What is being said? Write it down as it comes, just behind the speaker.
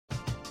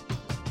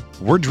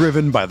We're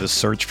driven by the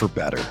search for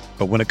better.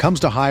 But when it comes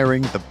to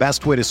hiring, the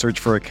best way to search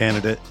for a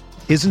candidate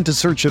isn't to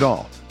search at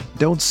all.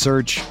 Don't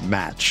search,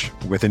 match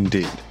with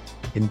Indeed.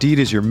 Indeed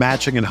is your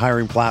matching and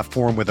hiring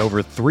platform with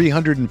over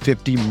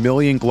 350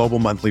 million global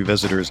monthly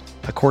visitors,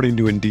 according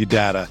to Indeed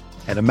data,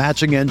 and a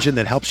matching engine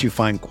that helps you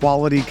find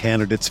quality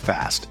candidates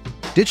fast.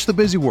 Ditch the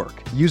busy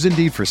work. Use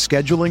Indeed for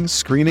scheduling,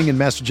 screening, and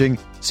messaging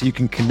so you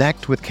can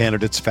connect with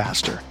candidates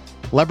faster.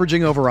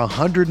 Leveraging over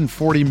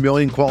 140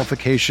 million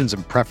qualifications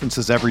and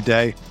preferences every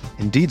day,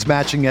 Indeed's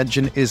matching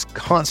engine is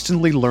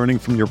constantly learning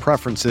from your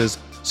preferences,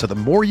 so the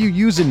more you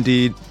use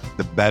Indeed,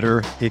 the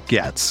better it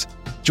gets.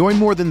 Join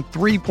more than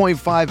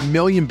 3.5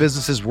 million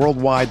businesses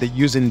worldwide that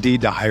use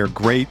Indeed to hire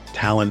great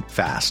talent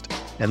fast.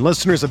 And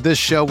listeners of this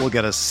show will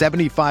get a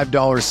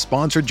 $75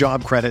 sponsored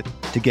job credit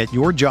to get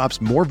your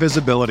jobs more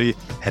visibility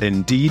at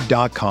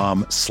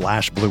Indeed.com/Blue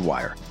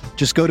Wire.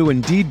 Just go to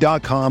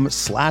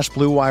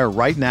Indeed.com/Blue Wire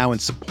right now and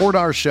support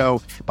our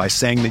show by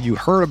saying that you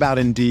heard about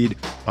Indeed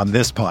on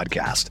this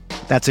podcast.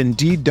 That's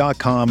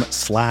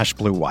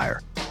Indeed.com/Blue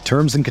Wire.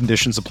 Terms and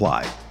conditions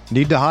apply.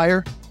 Need to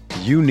hire?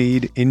 You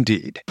need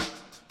Indeed.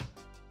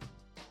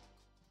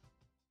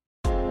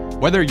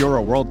 Whether you're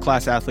a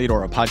world-class athlete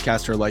or a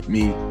podcaster like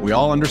me, we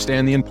all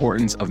understand the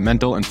importance of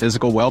mental and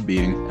physical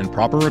well-being and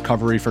proper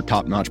recovery for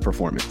top-notch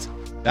performance.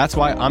 That's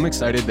why I'm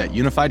excited that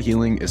Unified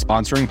Healing is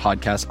sponsoring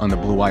podcasts on the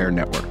Blue Wire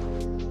Network.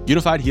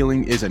 Unified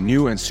Healing is a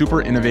new and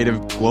super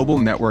innovative global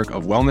network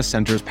of wellness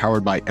centers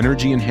powered by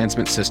Energy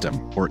Enhancement System,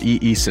 or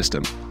EE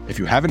System. If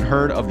you haven't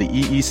heard of the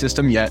EE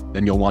System yet,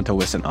 then you'll want to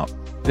listen up.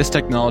 This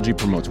technology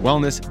promotes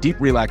wellness, deep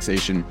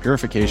relaxation,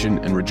 purification,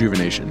 and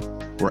rejuvenation.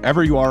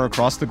 Wherever you are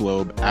across the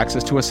globe,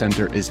 access to a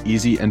center is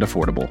easy and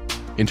affordable.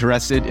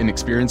 Interested in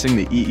experiencing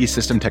the EE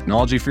System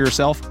technology for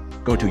yourself?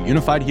 Go to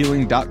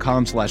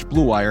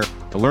unifiedhealing.com/Blue Wire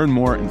to learn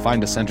more and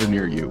find a center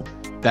near you.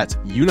 That's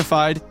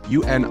unified,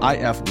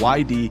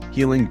 UNIFYD,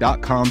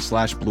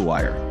 healing.com/Blue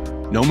Wire.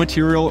 No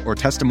material or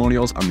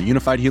testimonials on the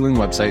Unified Healing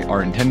website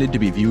are intended to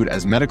be viewed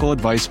as medical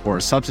advice or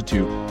a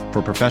substitute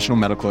for professional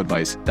medical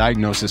advice,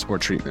 diagnosis, or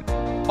treatment.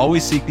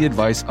 Always seek the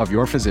advice of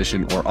your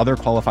physician or other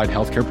qualified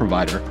healthcare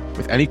provider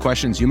with any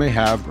questions you may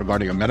have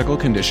regarding a medical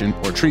condition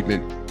or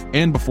treatment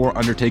and before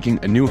undertaking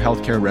a new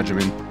healthcare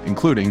regimen,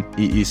 including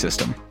EE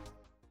System.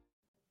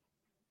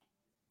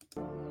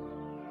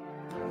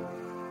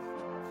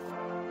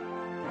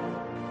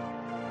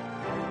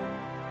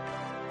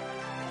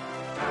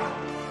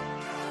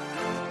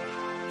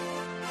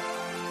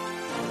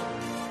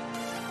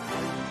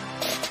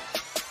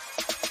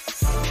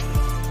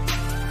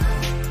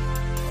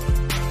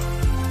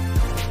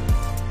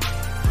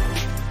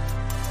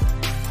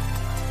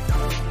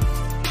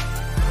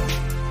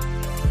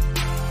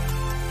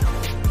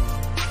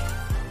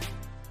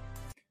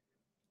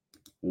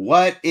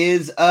 What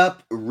is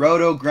up,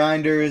 Roto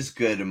Grinders?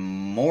 Good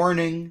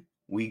morning.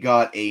 We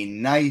got a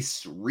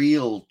nice,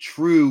 real,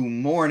 true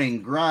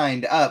morning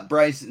grind up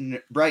bright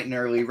and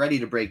early, ready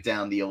to break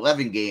down the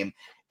 11-game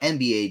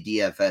NBA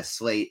DFS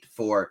slate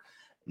for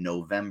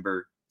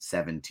November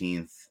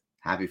 17th.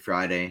 Happy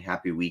Friday.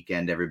 Happy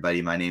weekend,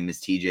 everybody. My name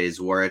is TJ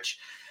Zwarich.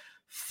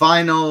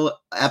 Final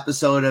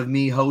episode of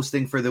me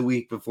hosting for the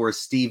week before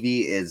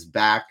Stevie is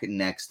back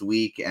next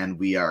week, and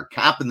we are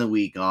capping the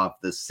week off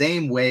the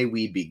same way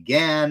we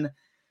began.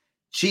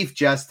 Chief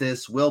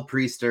Justice Will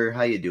Priester,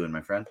 how you doing,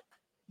 my friend?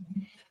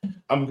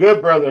 I'm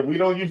good, brother. We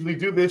don't usually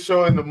do this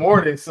show in the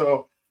morning,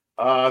 so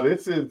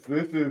this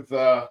is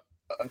a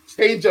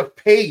change of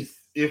pace,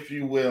 if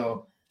you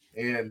will,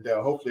 and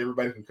hopefully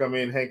everybody can come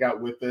in, hang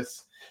out with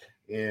us,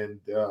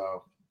 and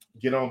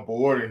get on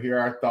board and hear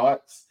our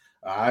thoughts.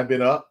 I've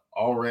been up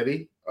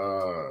already,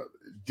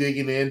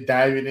 digging in,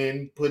 diving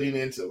in, putting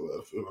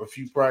into a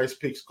few prize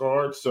picks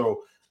cards.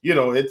 So,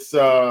 it's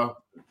I'm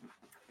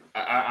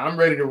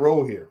ready to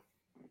roll here.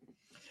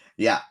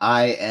 Yeah,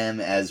 I am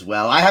as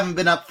well. I haven't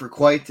been up for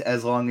quite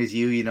as long as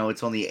you.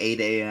 It's only 8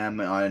 a.m.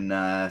 on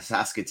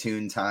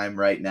Saskatoon time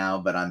right now,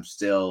 but I'm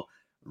still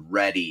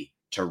ready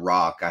to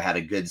rock. I had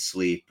a good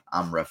sleep.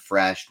 I'm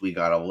refreshed. We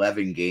got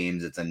 11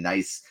 games. It's a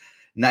nice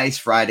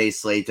Friday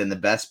slate, and the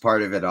best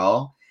part of it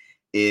all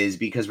is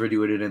because we're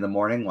doing it in the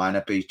morning,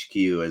 Lineup HQ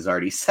is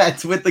already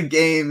set with the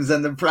games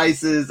and the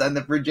prices and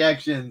the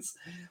projections.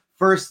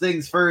 First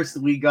things first,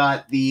 we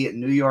got the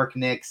New York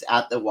Knicks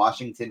at the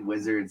Washington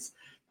Wizards,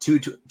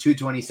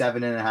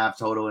 227.5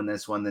 total in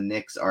this one. The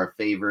Knicks are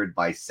favored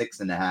by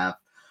 6.5.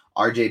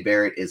 RJ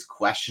Barrett is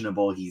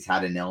questionable. He's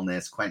had an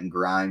illness. Quentin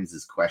Grimes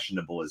is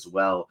questionable as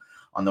well.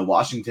 On the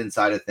Washington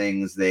side of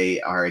things,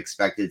 they are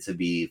expected to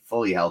be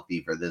fully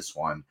healthy for this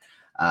one.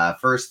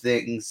 First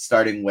things,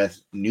 starting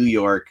with New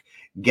York,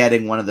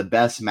 getting one of the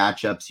best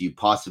matchups you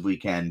possibly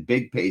can.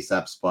 Big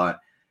pace-up spot.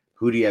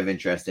 Who do you have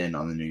interest in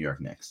on the New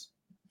York Knicks?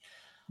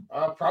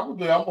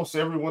 Probably almost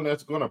everyone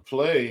that's going to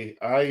play.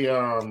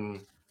 The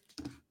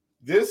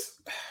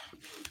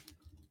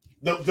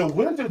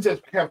Wizards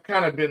have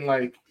kind of been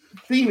like,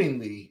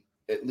 seemingly,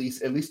 at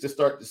least to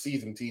start the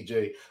season,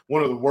 TJ,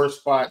 one of the worst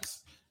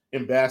spots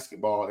in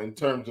basketball in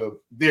terms of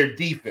their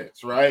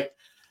defense, right?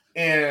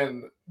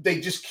 and they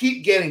just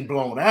keep getting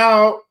blown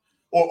out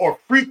or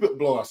frequent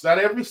blowouts. Not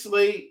every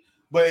slate,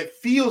 but it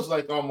feels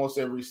like almost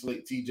every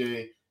slate,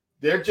 TJ,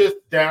 they're just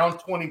down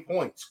 20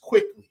 points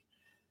quickly.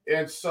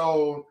 And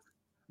so,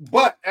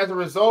 but as a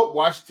result,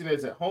 Washington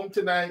is at home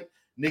tonight.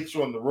 Knicks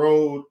are on the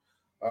road.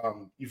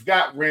 You've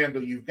got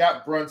Randall, you've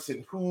got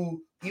Brunson,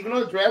 who even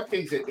on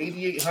DraftKings at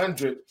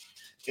 8,800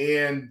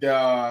 and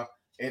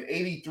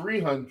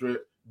 8,300,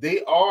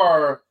 they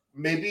are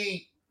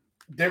maybe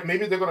they're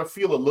going to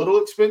feel a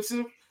little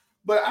expensive,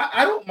 but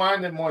I don't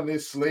mind them on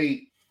this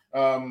slate.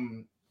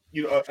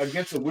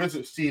 Against a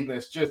Wizards team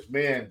that's just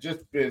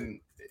been,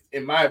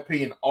 in my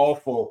opinion,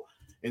 awful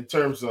in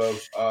terms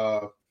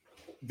of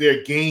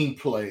their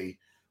gameplay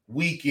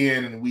week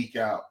in and week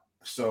out.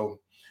 So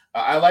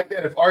I like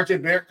that. If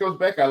RJ Barrett comes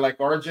back, I like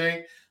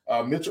RJ.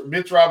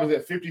 Mitch Robbins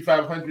at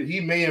 5,500. He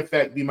may, in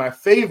fact, be my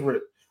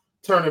favorite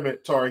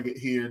tournament target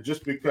here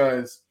just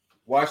because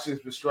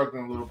Washington's been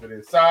struggling a little bit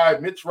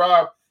inside. Mitch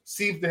Robb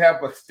seems to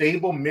have a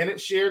stable minute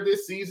share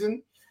this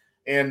season,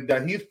 and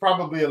he's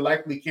probably a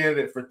likely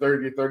candidate for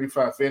 30 or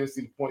 35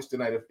 fantasy points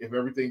tonight if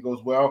everything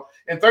goes well.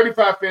 And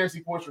 35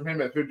 fantasy points from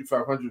him at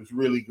 5,500 is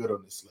really good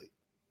on this slate.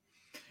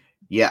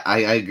 Yeah, I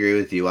agree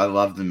with you. I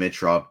love the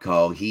Mitch Robb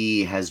call.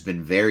 He has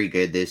been very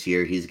good this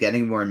year. He's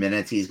getting more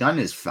minutes. He's gotten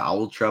his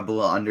foul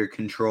trouble under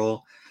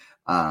control.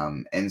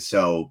 And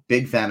so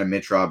big fan of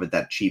Mitch Robb at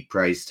that cheap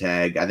price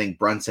tag. I think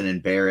Brunson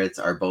and Barrett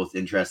are both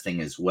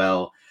interesting as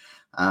well.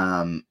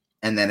 And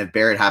then if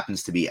Barrett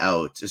happens to be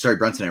out,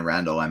 Brunson and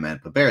Randall I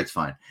meant, but Barrett's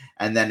fine.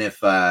 And then if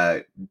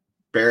Barrett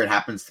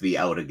happens to be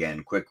out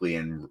again, Quickly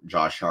and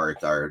Josh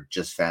Hart are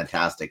just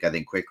fantastic. I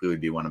think Quickly would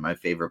be one of my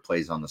favorite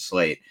plays on the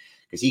slate,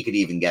 because he could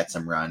even get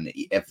some run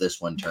if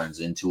this one turns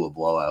into a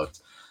blowout.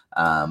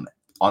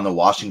 On the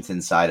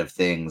Washington side of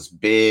things,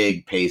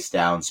 big pace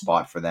down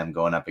spot for them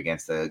going up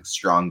against a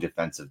strong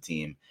defensive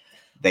team.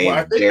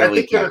 I think they're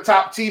the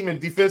top team in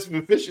defensive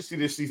efficiency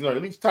this season, or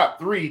at least top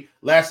 3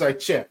 last I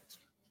checked.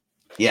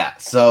 Yeah,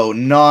 so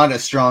not a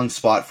strong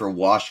spot for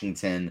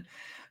Washington.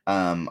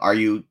 Are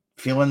you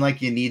feeling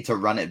like you need to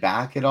run it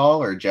back at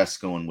all, or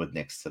just going with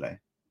Knicks today?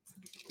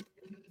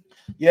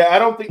 Yeah, I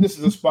don't think this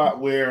is a spot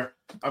where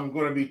I'm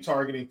going to be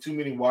targeting too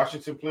many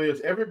Washington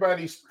players.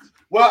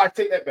 I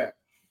take that back.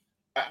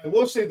 I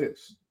will say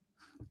this.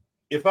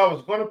 If I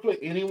was going to play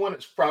anyone,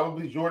 it's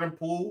probably Jordan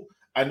Poole.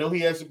 I know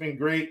he hasn't been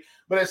great,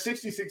 but at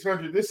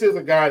 6,600, this is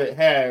a guy that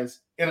has,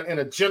 in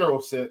a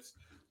general sense,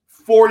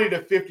 40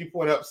 to 50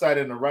 point upside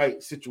in the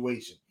right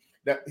situation.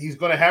 That he's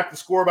going to have to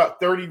score about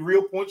 30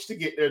 real points to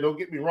get there. Don't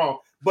get me wrong,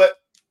 but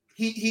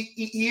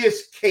he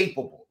is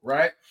capable,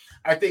 right?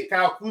 I think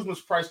Kyle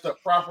Kuzma's priced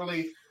up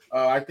properly.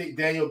 I think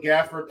Daniel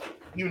Gafford,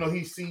 even though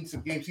he's seen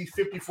some games, he's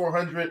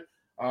 5,400.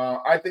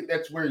 I think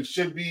that's where he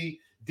should be.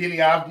 Denny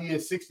Avdia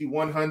is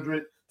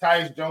 6,100.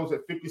 Tyus Jones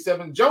at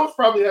 57. Jones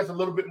probably has a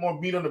little bit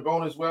more meat on the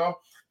bone as well.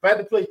 If I had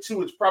to play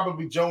 2, it's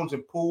probably Jones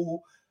and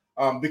Poole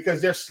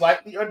because they're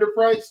slightly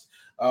underpriced.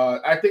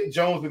 I think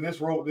Jones in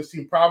this role with this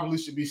team probably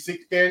should be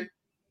 6K.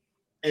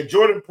 And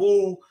Jordan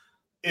Poole,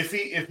 if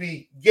he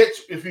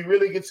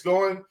really gets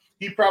going,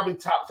 he probably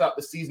tops out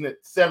the season at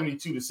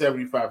 72 to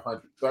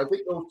 7,500. So I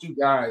think those two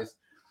guys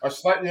are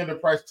slightly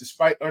underpriced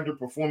despite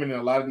underperforming in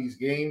a lot of these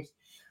games.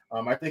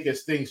 I think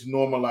as things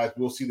normalize,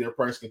 we'll see their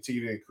price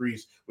continue to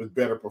increase with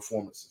better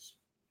performances.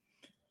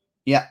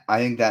 Yeah, I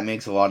think that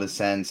makes a lot of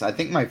sense. I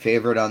think my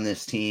favorite on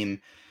this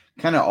team,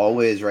 kind of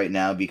always right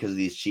now because of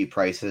these cheap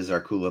prices,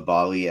 are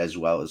Koulibaly as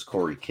well as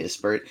Corey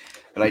Kispert.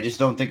 But I just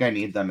don't think I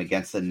need them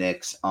against the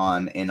Knicks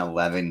on an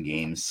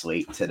 11-game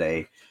slate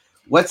today.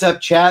 What's up,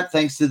 chat?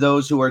 Thanks to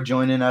those who are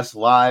joining us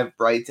live,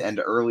 bright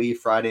and early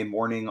Friday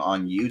morning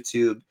on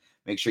YouTube.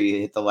 Make sure you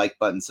hit the like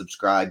button,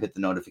 subscribe, hit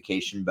the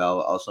notification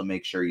bell. Also,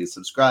 make sure you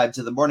subscribe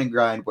to the Morning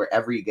Grind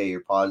wherever you get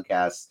your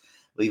podcasts.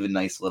 Leave a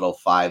nice little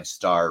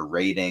 5-star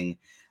rating.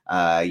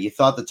 You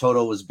thought the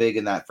total was big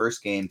in that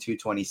first game,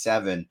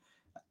 227.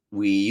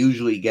 We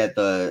usually get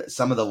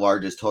some of the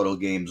largest total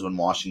games when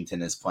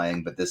Washington is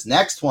playing, but this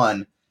next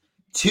one,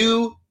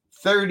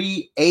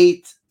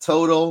 238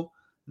 total.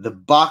 The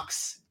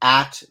Bucks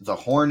at the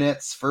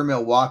Hornets for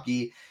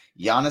Milwaukee.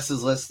 Giannis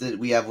is listed.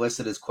 We have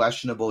listed as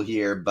questionable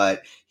here,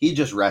 but he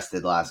just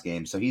rested last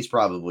game, so he's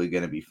probably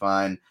going to be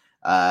fine.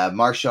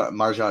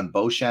 Marjan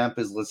Beauchamp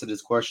is listed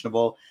as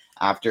questionable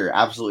after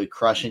absolutely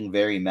crushing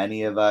very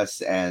many of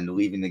us and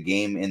leaving the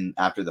game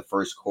after the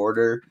first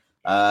quarter.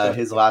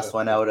 His last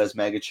one out as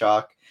mega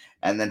chalk.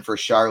 And then for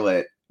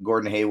Charlotte,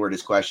 Gordon Hayward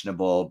is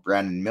questionable.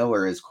 Brandon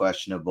Miller is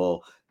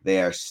questionable.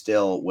 They are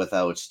still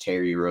without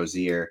Terry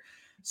Rozier.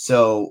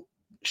 So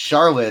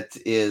Charlotte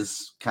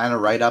is kind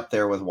of right up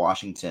there with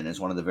Washington as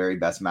one of the very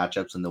best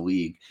matchups in the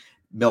league.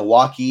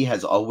 Milwaukee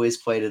has always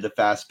played at a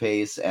fast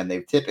pace, and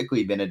they've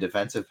typically been a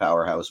defensive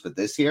powerhouse, but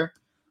this year,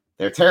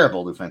 they're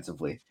terrible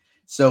defensively.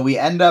 So we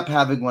end up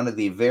having one of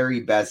the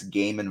very best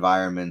game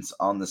environments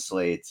on the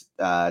slate.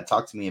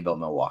 Talk to me about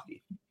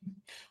Milwaukee.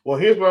 Well,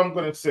 here's what I'm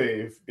going to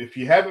say. If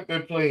you haven't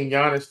been playing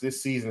Giannis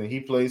this season and he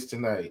plays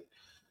tonight,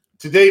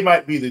 today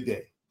might be the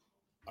day.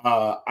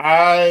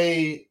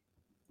 I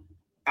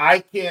I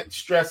can't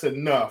stress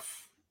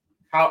enough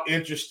how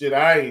interested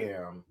I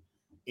am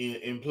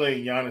in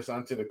playing Giannis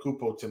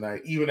Antetokounmpo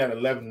tonight, even at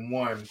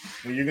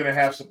 11-1, when you're going to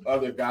have some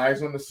other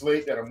guys on the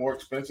slate that are more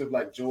expensive,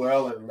 like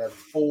Joel at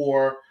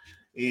 11-4,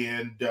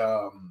 and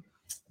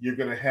you're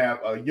going to have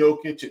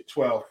Jokic at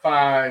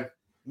 12-5.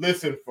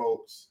 Listen,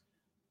 folks,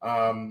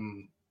 I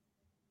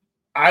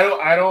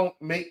don't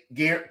make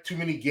too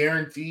many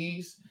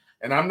guarantees,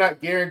 and I'm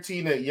not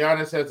guaranteeing that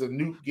Giannis has a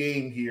nuke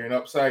game here, an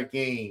upside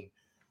game,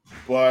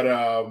 but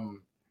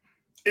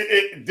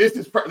this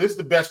is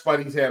the best fight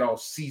he's had all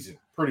season,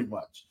 pretty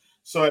much.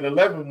 So at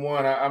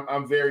 11-1,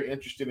 I'm very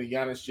interested in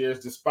Giannis shares,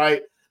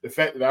 despite the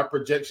fact that our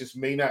projections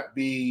may not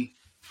be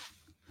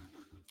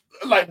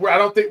like, I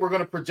don't think we're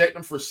going to project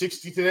them for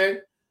 60 today,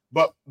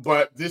 but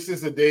this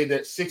is a day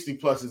that 60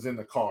 plus is in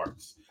the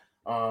cards.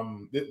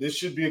 This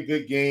should be a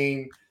good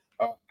game.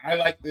 I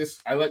like this.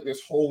 I like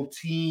this whole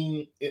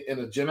team in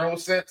a general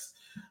sense.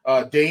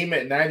 Dame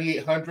at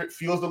 9,800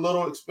 feels a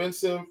little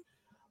expensive.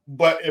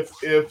 But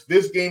if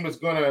this game is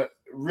going to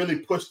really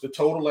push the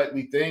total like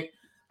we think,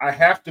 I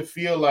have to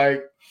feel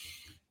like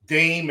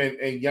Dame and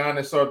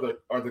Giannis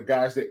are the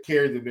guys that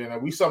carry them in.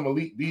 And we saw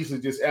Malik Beasley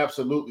just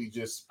absolutely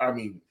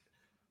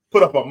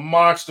put up a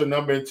monster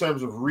number in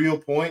terms of real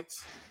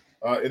points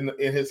in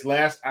his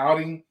last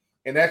outing.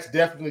 And that's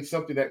definitely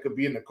something that could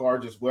be in the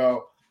cards as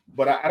well.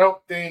 But I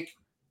don't think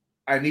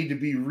I need to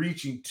be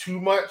reaching too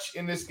much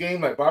in this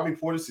game. Like Bobby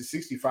Portis is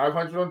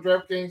 6,500 on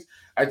DraftKings.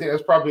 I think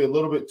that's probably a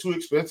little bit too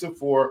expensive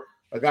for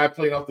a guy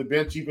playing off the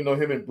bench, even though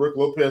him and Brook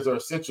Lopez are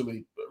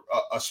essentially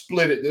a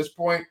split at this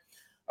point.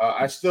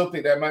 I still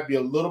think that might be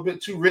a little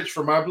bit too rich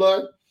for my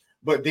blood.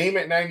 But Dame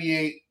at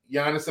 98,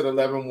 Giannis at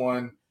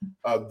 11-1.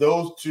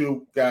 Those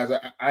two guys,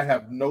 I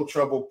have no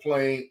trouble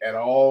playing at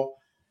all.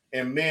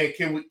 And man,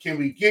 can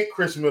we get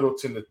Chris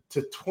Middleton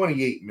to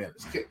 28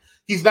 minutes?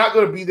 He's not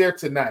going to be there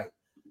tonight.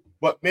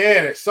 But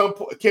man, at some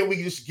point, can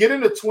we just get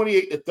into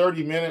 28 to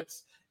 30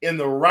 minutes in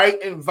the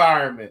right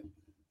environment?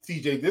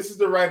 TJ, this is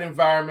the right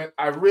environment.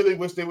 I really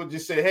wish they would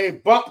just say, hey,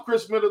 bump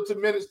Chris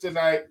Middleton minutes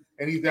tonight,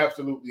 and he's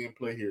absolutely in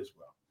play here as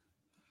well.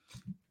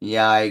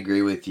 Yeah, I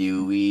agree with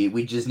you.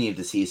 We just need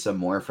to see some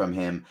more from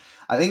him.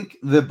 I think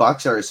the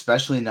Bucks are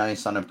especially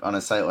nice on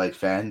a site like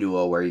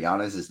FanDuel where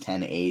Giannis is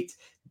 10-8.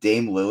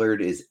 Dame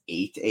Lillard is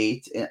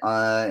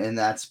 8-8 in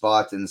that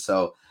spot. And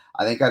so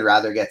I think I'd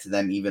rather get to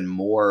them even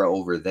more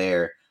over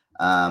there.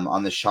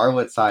 On the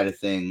Charlotte side of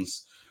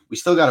things, we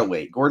still got to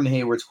wait. Gordon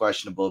Hayward's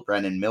questionable.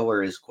 Brendan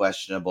Miller is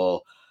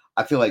questionable.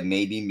 I feel like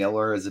maybe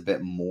Miller is a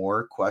bit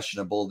more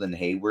questionable than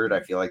Hayward. I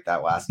feel like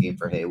that last game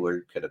for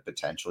Hayward could have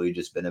potentially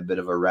just been a bit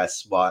of a rest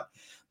spot,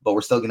 but we're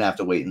still going to have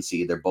to wait and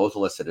see. They're both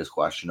listed as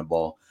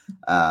questionable.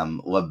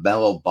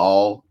 LaMelo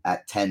Ball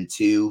at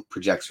 10-2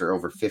 projects for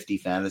over 50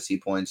 fantasy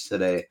points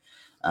today.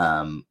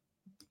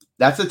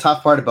 That's the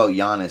tough part about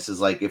Giannis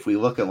is like, if we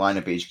look at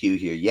lineup HQ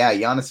here, yeah,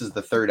 Giannis is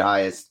the third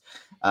highest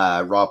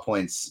raw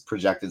points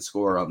projected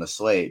scorer on the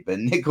slate, but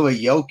Nikola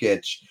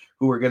Jokic,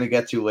 who we're going to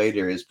get to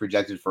later, is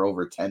projected for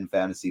over 10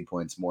 fantasy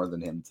points more than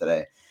him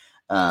today.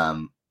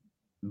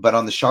 But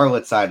on the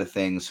Charlotte side of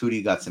things, who do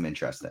you got some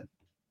interest in?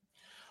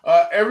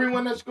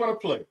 Everyone that's going to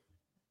play.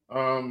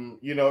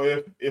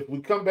 If we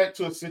come back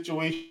to a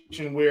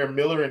situation where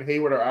Miller and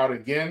Hayward are out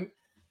again,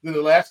 then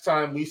the last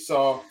time we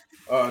saw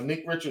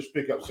Nick Richards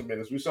pick up some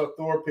minutes. We saw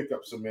Thor pick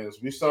up some minutes.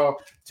 We saw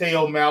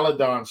Teo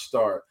Maledon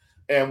start.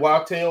 And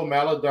while Teo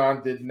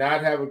Maledon did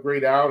not have a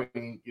great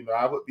outing,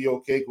 I would be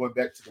okay going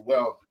back to the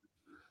well.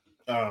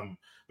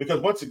 Because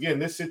once again,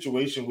 this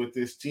situation with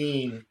this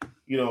team,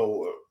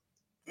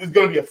 it's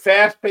going to be a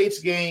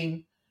fast-paced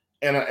game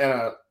and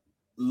a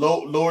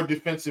lower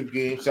defensive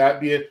game.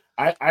 So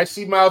I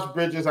see Miles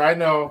Bridges. I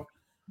know.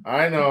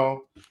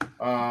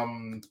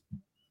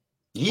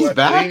 He's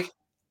back.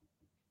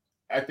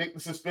 I think the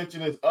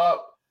suspension is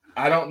up.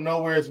 I don't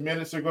know where his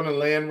minutes are going to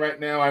land right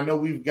now. I know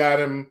we've got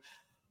him.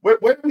 Where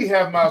do we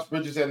have Miles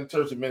Bridges at in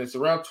terms of minutes?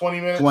 Around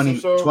 20 minutes 20, or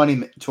so?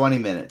 20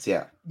 minutes,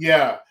 yeah.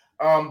 Yeah.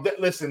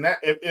 Listen, that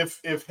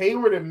if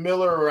Hayward and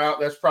Miller are out,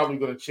 that's probably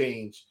going to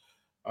change.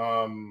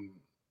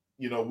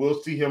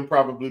 We'll see him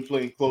probably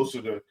playing closer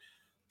to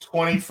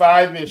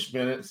 25-ish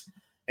minutes.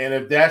 And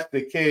if that's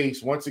the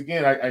case, once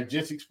again, I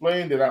just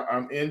explained that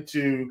I'm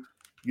into,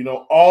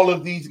 all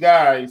of these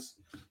guys.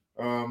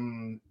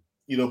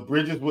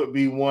 Bridges would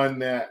be one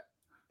that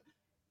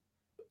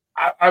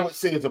I would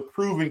say is a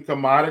proven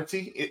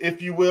commodity,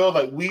 if you will.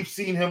 Like, we've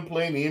seen him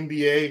play in the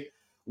NBA.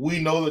 We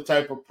know the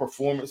type of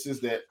performances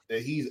that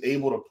he's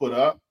able to put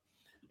up.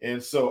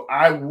 And so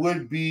I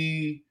would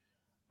be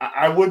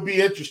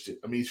interested.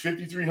 I mean, he's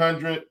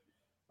 5,300.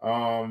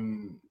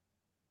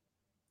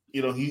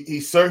 He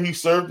served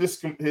his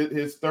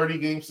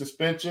 30-game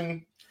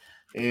suspension.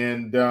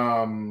 And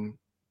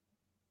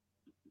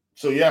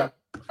so, yeah,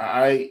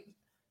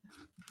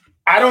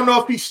 I don't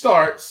know if he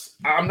starts.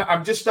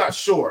 I'm just not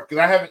sure because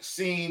I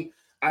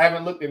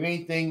haven't looked at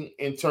anything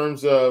in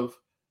terms of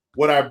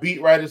what our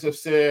beat writers have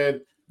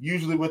said.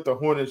 Usually with the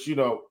Hornets,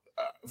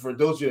 for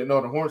those of you that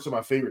know, the Hornets are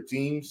my favorite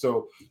team.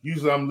 So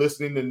usually I'm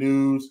listening to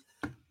news.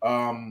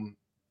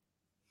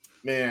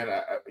 man,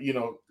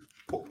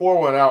 pour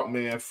one out,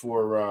 man,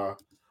 for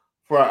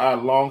our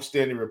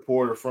longstanding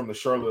reporter from the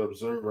Charlotte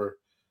Observer.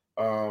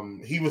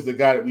 He was the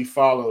guy that we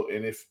followed,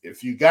 and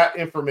if you got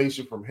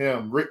information from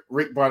him,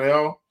 Rick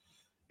Bonnell,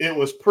 it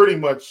was pretty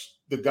much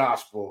the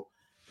gospel.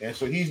 And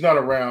so he's not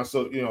around.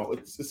 So,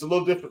 it's a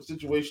little different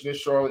situation in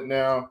Charlotte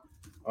now.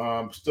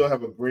 Still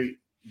have a great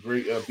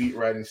beat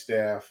writing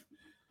staff.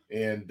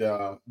 And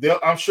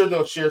I'm sure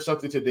they'll share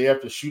something today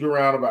after shoot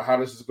around about how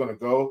this is going to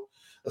go,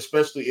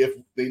 especially if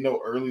they know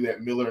early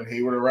that Miller and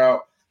Hayward are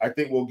out. I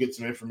think we'll get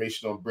some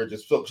information on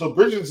Bridges. So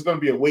Bridges is going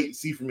to be a wait and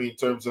see for me in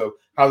terms of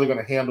how they're going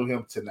to handle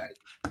him tonight.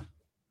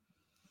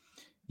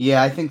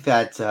 Yeah, I think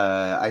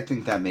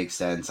that makes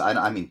sense.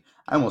 I mean,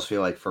 I almost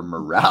feel like for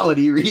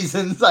morality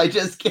reasons, I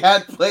just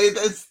can't play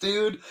this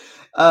dude.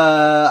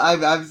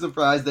 I'm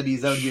surprised that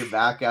he's out here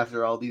back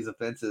after all these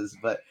offenses,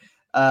 but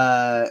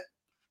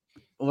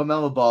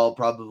LaMelo Ball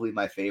probably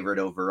my favorite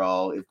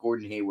overall. If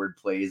Gordon Hayward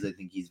plays, I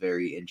think he's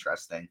very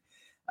interesting.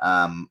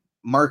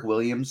 Mark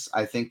Williams,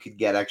 I think, could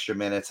get extra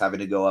minutes having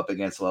to go up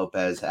against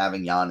Lopez,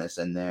 having Giannis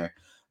in there.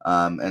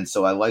 And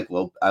so I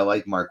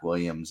like Mark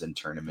Williams in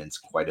tournaments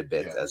quite a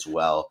bit as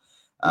well.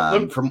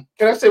 Can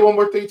I say one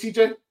more thing,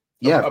 TJ?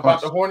 Yeah, about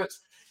the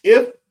Hornets.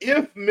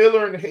 If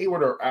Miller and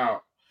Hayward are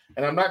out,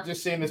 and I'm not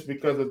just saying this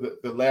because of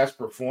the last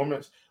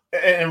performance,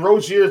 and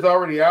Rozier is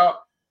already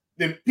out,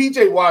 then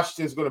PJ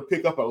Washington is going to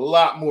pick up a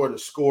lot more of the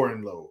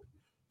scoring load.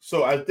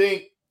 So I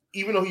think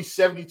even though he's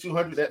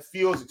 7,200, that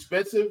feels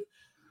expensive.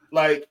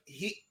 Like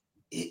he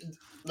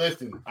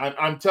listen,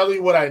 I'm telling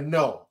you what I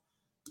know.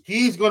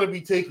 He's going to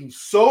be taking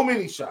so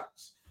many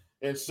shots.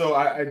 And so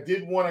I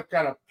did want to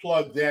kind of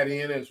plug that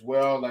in as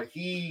well. Like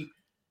he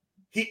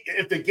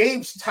if the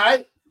game's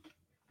tight,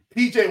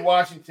 PJ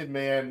Washington,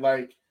 man,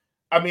 I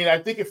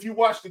think if you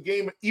watch the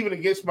game even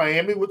against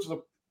Miami, which is a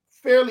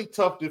fairly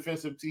tough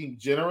defensive team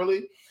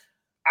generally,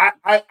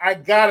 I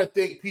gotta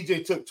think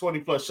PJ took 20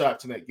 plus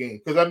shots in that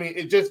game.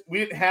 Because we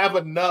didn't have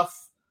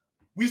enough.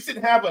 We just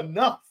didn't have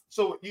enough.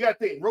 So you gotta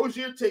think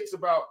Rozier takes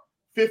about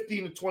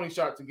 15 to 20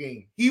 shots a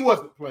game. He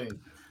wasn't playing.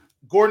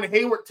 Gordon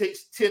Hayward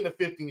takes 10 to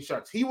 15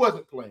 shots. He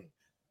wasn't playing.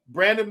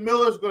 Brandon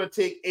Miller's going to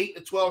take 8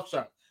 to 12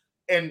 shots.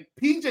 And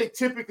PJ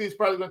typically is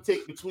probably going to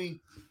take between,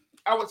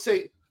 I would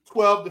say,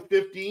 12 to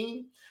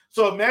 15.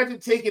 So imagine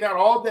taking out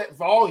all that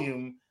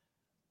volume.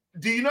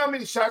 Do you know how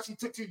many shots he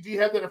took? Do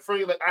you have that in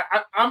front of you?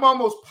 I'm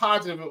almost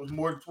positive it was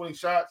more than 20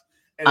 shots.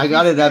 And I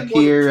got it up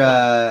here.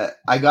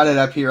 I got it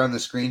up here on the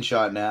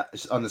screenshot now,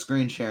 on the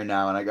screen share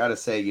now, and I got to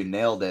say you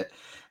nailed it.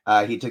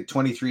 He took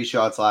 23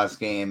 shots last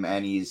game,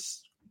 and he's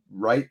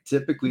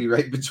typically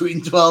right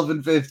between 12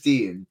 and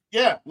 15.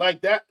 Yeah, like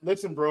that.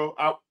 Listen, bro,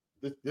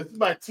 this is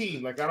my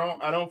team. Like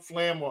I don't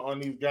flam on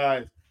these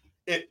guys.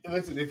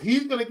 Listen, if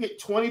he's gonna get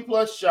 20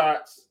 plus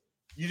shots,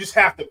 you just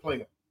have to play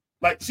him.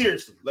 Like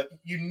seriously, like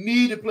you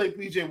need to play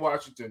PJ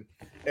Washington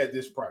at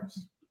this price.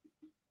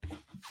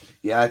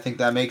 Yeah, I think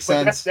that makes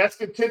sense. That's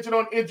contingent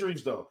on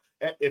injuries, though.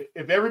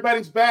 If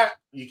everybody's back,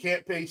 you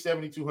can't pay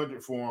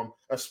 7,200 for him,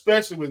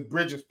 especially with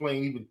Bridges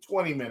playing even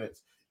 20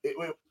 minutes.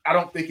 I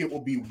don't think it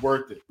will be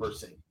worth it per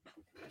se.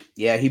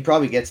 Yeah, he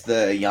probably gets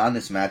the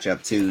Giannis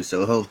matchup too,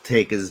 so he'll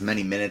take as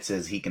many minutes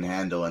as he can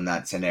handle in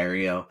that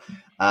scenario.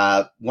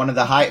 One of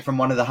the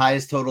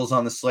highest totals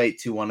on the slate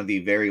to one of the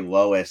very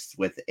lowest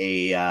with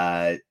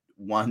a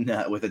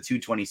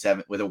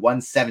 227 with a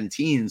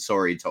 117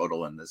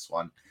 total in this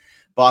one.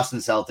 Boston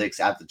Celtics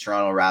at the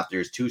Toronto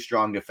Raptors, two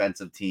strong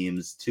defensive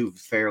teams, two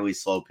fairly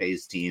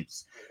slow-paced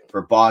teams.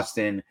 For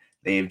Boston,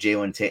 they have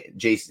tried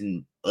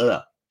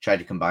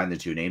to combine the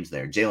two names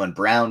there. Jaylen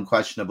Brown,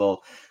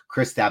 questionable.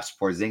 Kristaps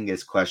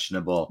Porzingis,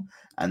 questionable.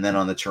 And then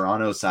on the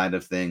Toronto side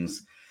of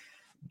things,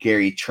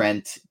 Gary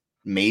Trent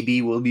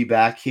maybe will be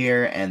back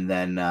here. And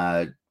then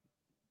OG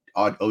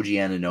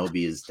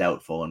Anunoby is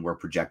doubtful, and we're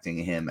projecting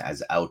him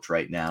as out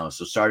right now.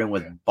 So starting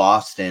with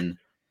Boston,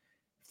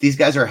 if these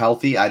guys are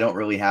healthy, I don't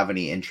really have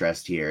any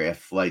interest here.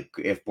 If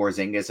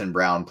Porzingis and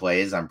Brown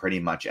plays, I'm pretty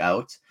much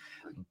out.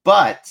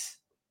 But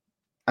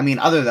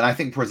other than I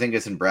think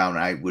Porzingis and Brown,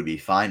 I would be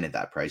fine at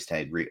that price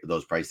tag.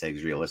 Those price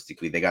tags,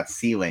 realistically, they got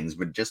ceilings,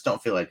 but just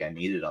don't feel like I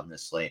need it on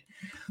this slate.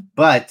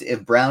 But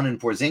if Brown and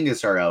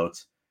Porzingis are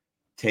out,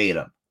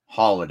 Tatum,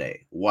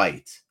 Holiday,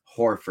 White,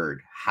 Horford,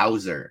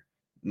 Hauser,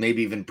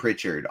 maybe even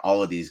Pritchard,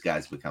 all of these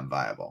guys become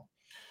viable.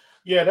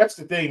 Yeah, that's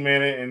the thing,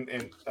 man.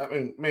 And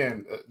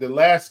the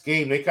last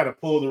game, they kind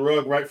of pulled the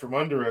rug right from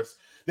under us.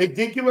 They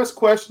did give us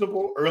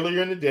questionable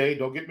earlier in the day,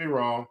 don't get me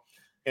wrong.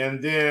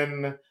 And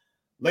then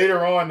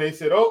later on, they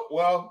said, oh,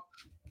 well,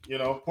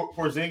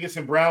 Porzingis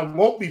and Brown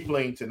won't be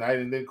playing tonight.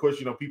 And then, of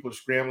course, people are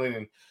scrambling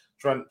and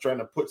trying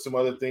to put some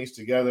other things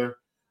together.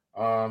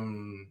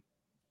 I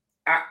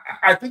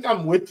think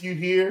I'm with you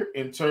here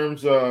in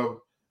terms of,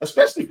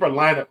 especially for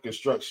lineup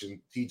construction,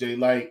 TJ.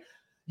 Like,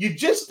 you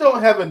just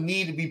don't have a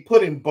need to be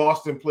putting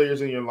Boston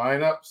players in your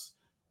lineups.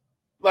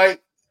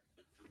 Like,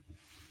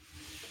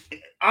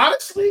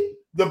 honestly,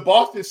 the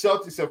Boston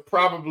Celtics have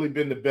probably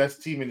been the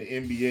best team in the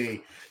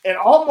NBA, and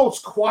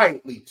almost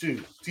quietly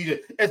too,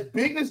 TJ. As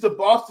big as the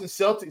Boston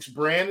Celtics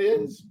brand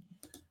is,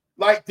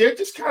 Like, they're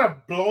just kind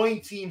of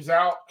blowing teams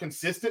out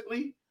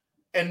consistently,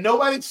 and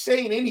nobody's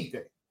saying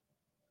anything.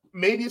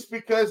 Maybe it's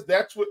because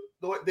that's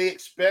what they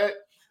expect.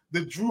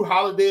 The Drew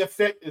Holiday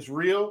effect is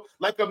real.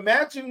 Like,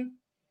 imagine,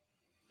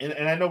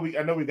 and I know we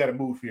got to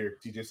move here,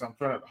 TJ, so I'm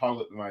trying to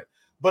haul it tonight.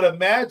 But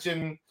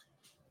imagine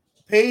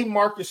paying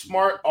Marcus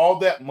Smart all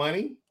that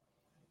money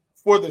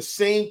for the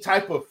same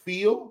type of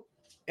feel,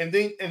 and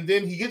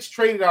then he gets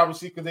traded,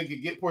 obviously, because they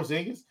could get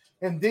Porzingis,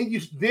 and then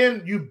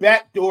you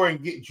backdoor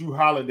and get Drew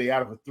Holiday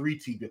out of a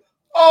 3-team deal.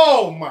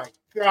 Oh my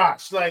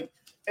gosh! Like,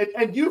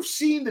 and you've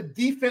seen the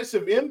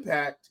defensive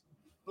impact,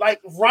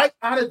 like, right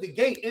out of the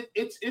gate.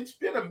 It's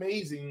been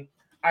amazing.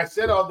 I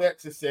said all that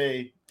to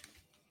say,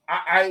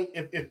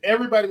 if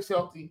everybody's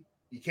healthy,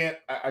 you can't.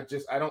 I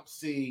don't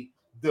see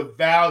the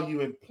value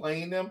in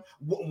playing them.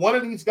 One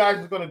of these guys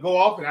is going to go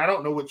off, and I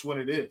don't know which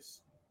one it is.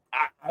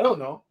 I don't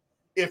know.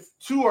 If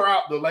two are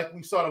out, though, like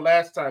we saw the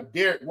last time,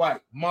 Derek White,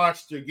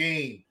 monster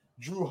game,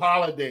 Drew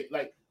Holiday,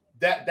 like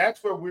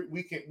that's where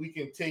we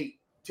can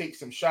take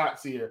some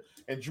shots here.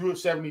 And Drew at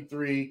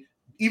 73,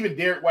 even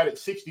Derek White at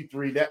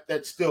 63,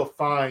 that's still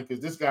fine,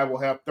 because this guy will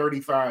have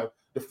 35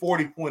 to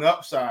 40 point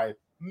upside,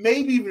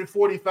 maybe even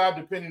 45,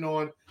 depending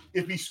on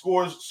if he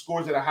scores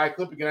at a high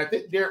clip again. I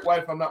think Derek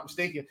White, if I'm not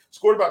mistaken,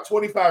 scored about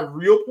 25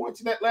 real points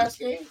in that last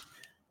game.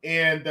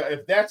 And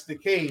if that's the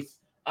case,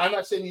 I'm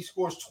not saying he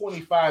scores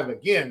 25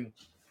 again,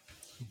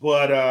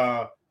 but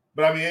I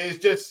mean, it's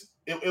just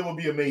it will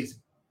be amazing.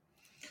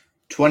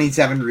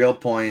 27 real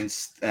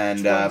points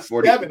and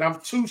 40. I'm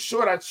too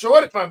short. I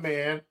shorted my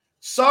man.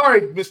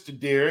 Sorry, Mr.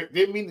 Derek.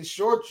 Didn't mean to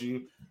short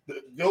you.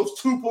 Those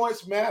 2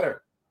 points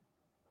matter.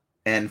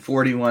 And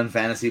 41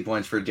 fantasy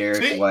points for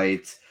Derek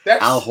White.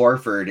 Al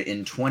Horford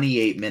in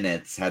 28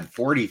 minutes had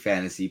 40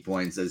 fantasy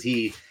points as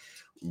he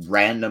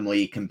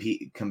randomly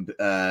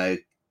continues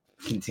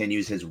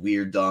his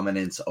weird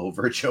dominance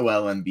over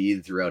Joel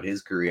Embiid throughout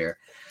his career.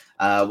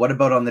 What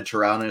about on the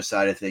Toronto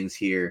side of things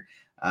here?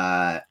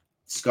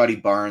 Scotty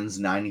Barnes,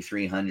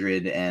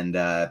 9,300, and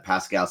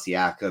Pascal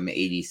Siakam,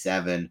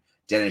 87.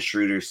 Dennis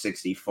Schroeder,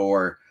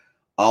 64.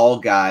 All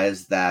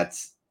guys that,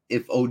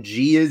 if OG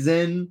is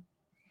in,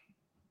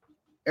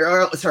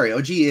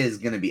 OG is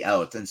going to be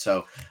out. And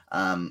so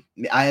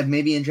I have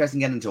maybe interest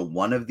in getting into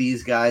one of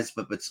these guys,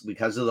 but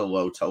because of the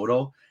low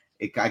total,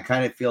 it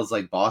kind of feels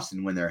like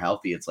Boston when they're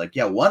healthy. It's like,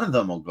 yeah, one of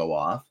them will go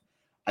off.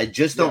 I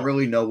just don't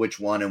really know which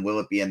one, and will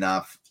it be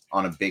enough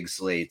on a big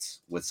slate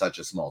with such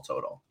a small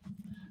total?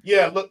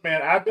 Yeah, look,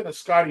 man, I've been a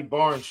Scotty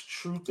Barnes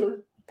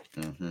truther.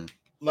 Mm-hmm.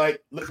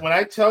 Like, look, when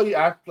I tell you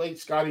I've played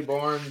Scotty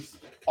Barnes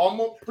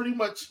almost pretty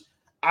much,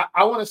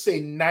 I want to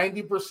say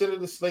 90% of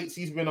the slates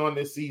he's been on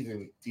this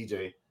season,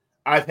 TJ,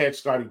 I've had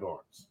Scotty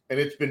Barnes, and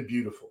it's been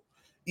beautiful.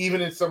 Even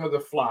in some of the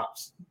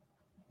flops,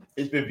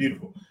 it's been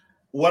beautiful.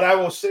 What I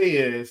will say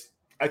is,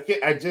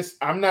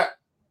 I'm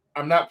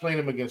not playing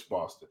him against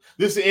Boston.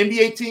 This is an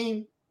NBA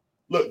team.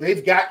 Look,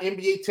 they've got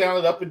NBA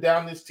talent up and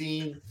down this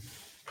team.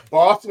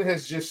 Boston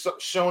has just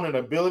shown an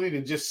ability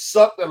to just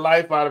suck the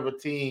life out of a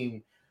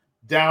team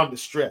down the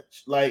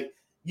stretch. Like,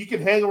 you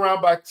can hang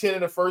around by 10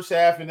 in the first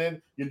half, and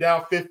then you're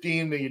down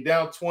 15, then you're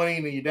down 20,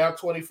 and then you're down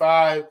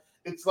 25.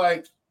 It's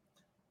like,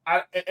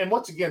 and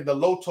once again, the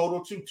low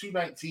total,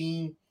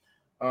 219.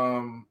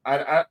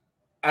 I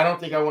don't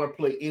think I want to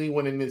play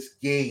anyone in this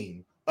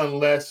game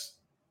unless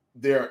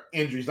there are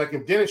injuries. Like,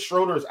 if Dennis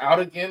Schroeder is out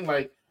again,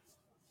 like,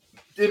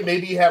 then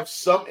maybe you have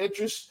some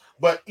interest.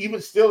 But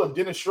even still, if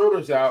Dennis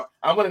Schroeder's out,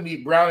 I'm going to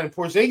need Brown and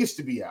Porzingis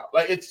to be out.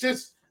 Like, it's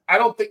just, I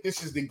don't think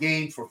this is the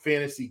game for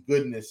fantasy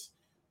goodness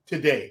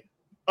today.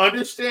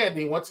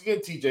 Understanding, once again,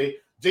 TJ,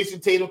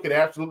 Jason Tatum could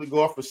absolutely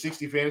go off for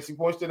 60 fantasy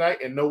points tonight,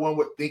 and no one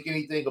would think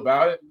anything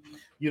about it.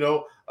 You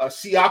know,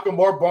 Siakam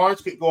or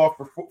Barnes could go off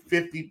for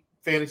 50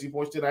 fantasy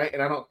points tonight,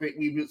 and I don't think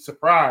we'd be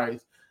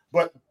surprised.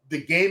 But the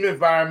game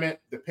environment,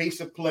 the pace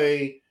of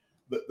play,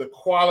 the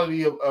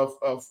quality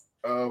of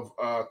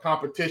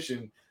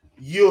competition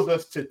yields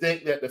us to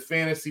think that the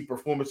fantasy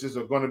performances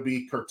are going to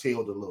be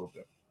curtailed a little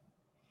bit.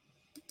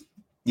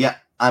 Yeah,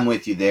 I'm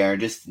with you there.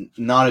 Just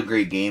not a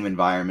great game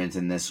environment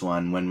in this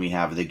one when we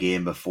have the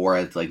game before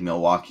it, like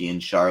Milwaukee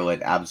and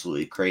Charlotte,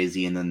 absolutely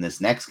crazy. And then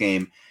this next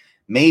game,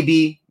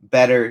 maybe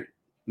better,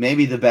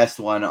 maybe the best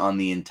one on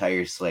the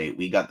entire slate.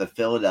 We got the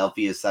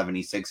Philadelphia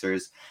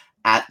 76ers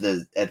at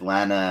the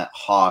Atlanta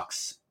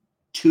Hawks,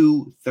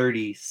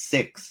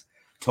 236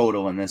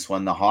 total in this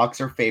one. The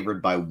Hawks are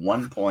favored by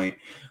 1 point,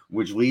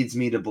 which leads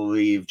me to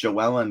believe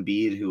Joel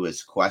Embiid, who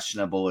is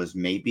questionable, is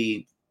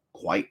maybe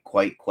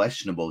quite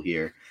questionable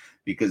here,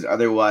 because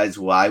otherwise,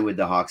 why would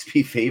the Hawks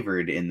be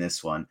favored in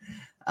this one?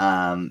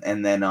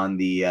 And then on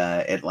the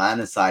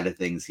Atlanta side of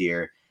things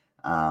here,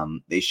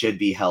 they should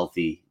be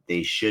healthy.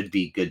 They should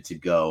be good to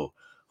go.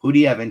 Who do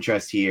you have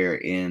interest here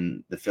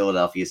in the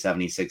Philadelphia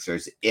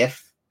 76ers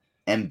if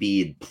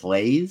Embiid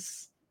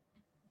plays?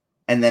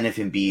 And then if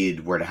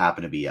Embiid were to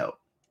happen to be out?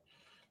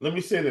 Let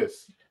me say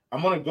this.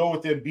 I'm going to go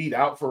with Embiid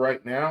out for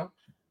right now,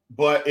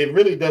 but it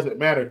really doesn't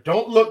matter.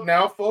 Don't look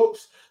now,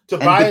 folks.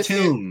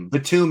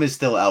 Batum is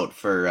still out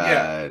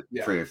for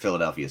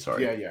Philadelphia.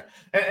 Sorry. Yeah.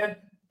 And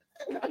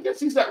I guess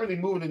he's not really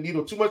moving the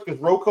needle too much because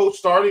Rocco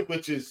started,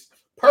 which is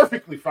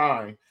perfectly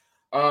fine.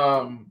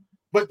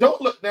 But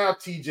don't look now,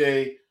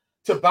 TJ.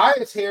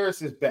 Tobias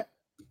Harris is back,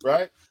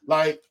 right?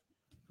 Like,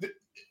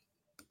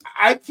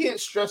 I can't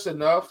stress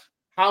enough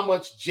how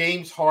much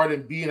James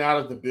Harden being out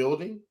of the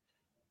building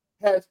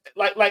has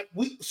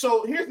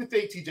so here's the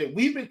thing, TJ.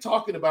 We've been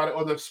talking about it,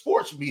 or the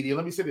sports media.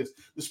 Let me say this: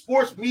 the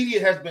sports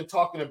media has been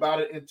talking about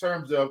it in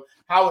terms of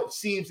how it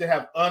seems to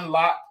have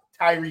unlocked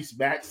Tyrese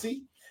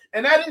Maxey,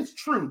 and that is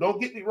true. Don't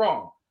get me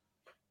wrong,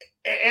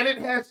 and it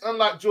has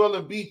unlocked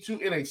Joel Embiid too,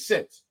 in a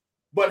sense.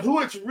 But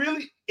who it's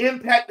really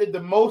impacted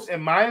the most,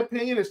 in my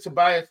opinion, is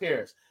Tobias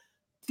Harris.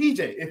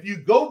 TJ, if you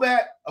go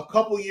back a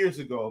couple years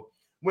ago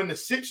when the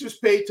Sixers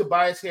paid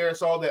Tobias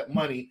Harris all that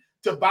money,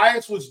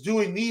 Tobias was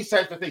doing these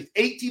types of things: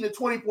 18 to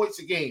 20 points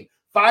a game,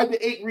 5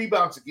 to 8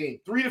 rebounds a game,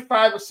 3 to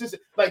 5 assists.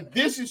 Like,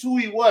 this is who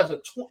he was,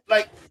 a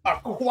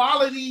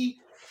quality,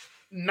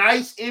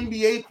 nice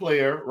NBA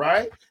player,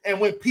 right? And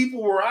when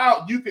people were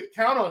out, you could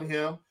count on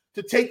him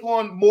to take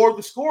on more of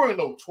the scoring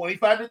load: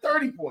 25 to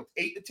 30 points,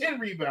 8 to 10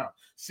 rebounds,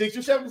 6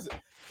 or 7.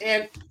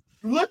 And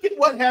look at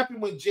what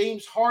happened when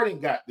James Harden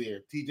got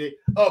there, TJ.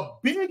 A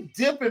big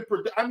dip in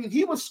production. I mean,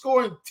 he was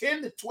scoring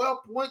 10 to 12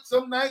 points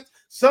some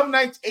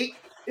nights 8.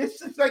 It's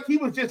just like he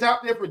was just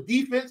out there for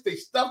defense. They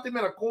stuffed him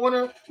in a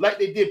corner like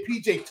they did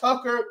PJ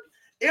Tucker.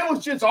 It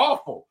was just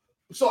awful.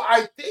 So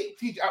I think,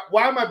 TJ,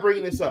 why am I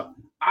bringing this up?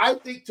 I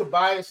think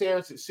Tobias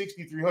Harris at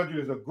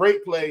 6,300 is a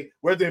great play,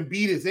 whether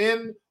Embiid is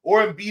in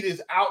or Embiid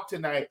is out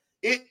tonight.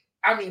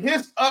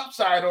 His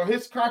upside or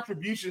his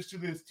contributions to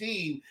this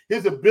team,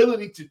 his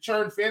ability to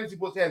turn fantasy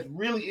points has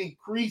really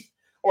increased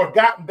or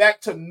gotten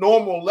back to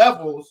normal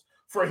levels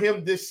for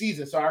him this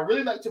season. So I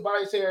really like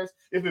Tobias Harris.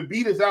 If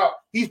Embiid is out,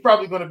 he's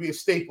probably going to be a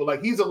staple.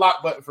 Like, he's a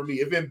lock button for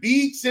me. If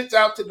Embiid sits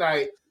out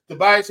tonight,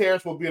 Tobias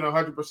Harris will be in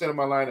 100% of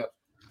my lineup,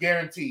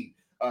 guaranteed.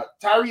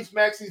 Tyrese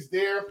Maxey's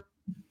there.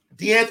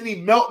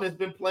 DeAnthony Melton has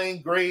been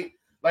playing great.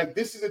 Like,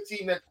 this is a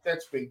team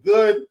that's been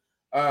good.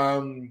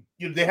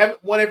 They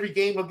haven't won every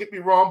game, don't get me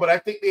wrong, but I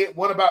think they had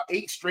won about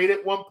 8 straight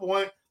at one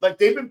point. Like,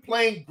 they've been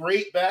playing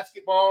great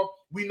basketball.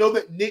 We know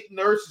that Nick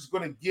Nurse is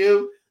going to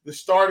give the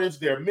starters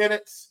their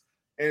minutes.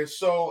 And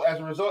so, as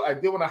a result, I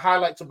did want to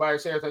highlight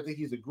Tobias Harris. I think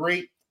he's a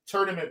great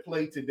tournament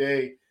play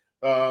today.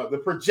 The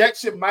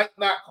projection might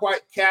not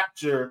quite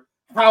capture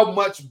how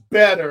much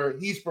better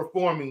he's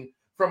performing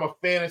from a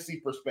fantasy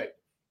perspective.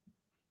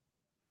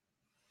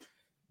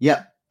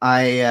 Yep.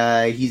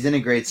 He's in a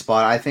great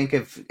spot. I think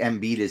if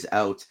Embiid is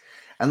out,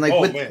 and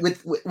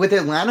with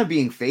Atlanta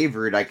being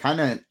favored, I kind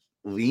of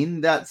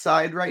lean that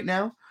side right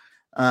now.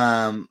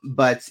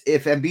 But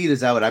if Embiid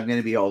is out, I'm going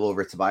to be all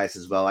over Tobias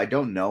as well. I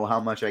don't know how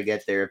much I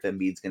get there if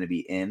Embiid's going to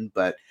be in,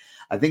 but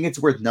I think it's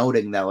worth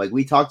noting that, like,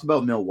 we talked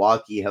about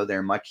Milwaukee, how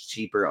they're much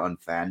cheaper on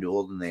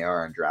FanDuel than they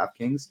are on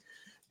DraftKings.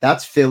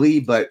 That's Philly,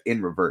 but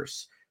in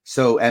reverse.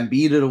 So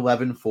Embiid at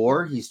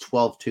 11.4, he's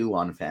 12.2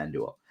 on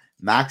FanDuel.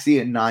 Maxey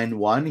at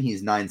 9.1,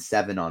 he's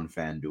 9.7 on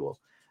FanDuel.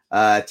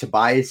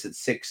 Tobias at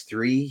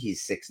 6.3,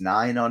 he's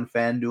 6.9 on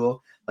FanDuel.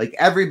 Like,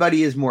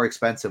 everybody is more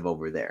expensive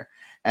over there.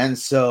 And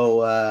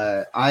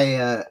so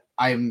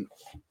I'm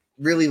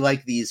really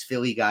like these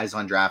Philly guys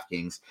on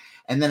DraftKings.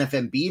 And then if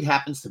Embiid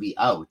happens to be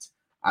out,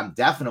 I'm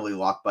definitely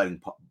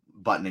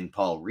buttoning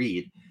Paul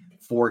Reed.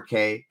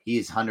 4K,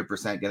 he's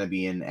 100% going to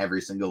be in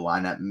every single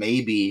lineup.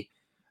 Maybe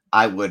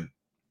I would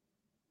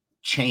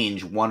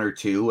change 1 or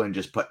 2 and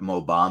just put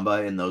Mo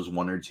Bamba in those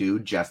 1 or 2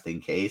 just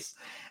in case,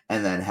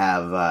 and then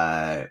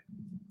have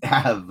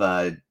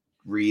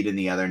Reed in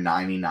the other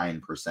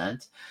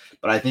 99%.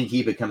 But I think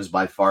he becomes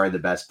by far the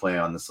best player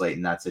on the slate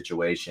in that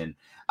situation.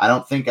 I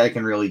don't think I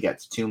can really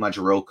get too much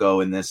Rocco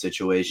in this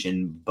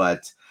situation,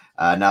 but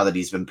now that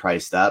he's been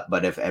priced up.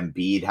 But if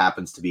Embiid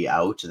happens to be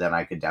out, then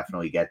I could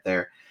definitely get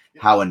there.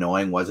 How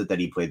annoying was it that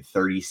he played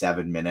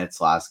 37 minutes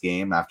last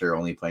game after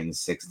only playing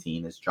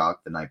 16 as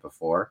chalk the night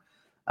before?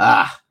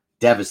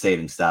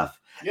 Devastating stuff.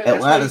 Yeah,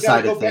 Atlanta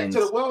side of things.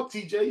 Back to the well,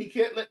 TJ. You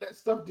can't let that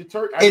stuff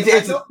deter.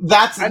 It's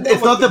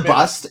not the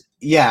bust.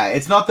 Yeah,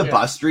 it's not the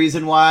bust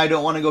reason why I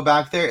don't want to go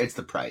back there. It's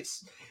the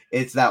price.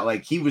 It's that,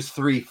 like, he was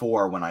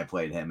 3-4 when I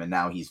played him, and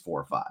now he's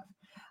 4-5.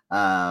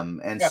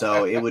 And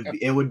so it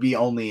would be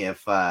only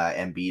if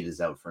Embiid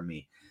is out for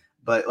me.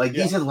 But like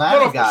these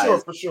Atlanta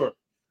guys, for sure.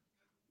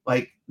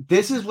 Like,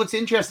 this is what's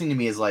interesting to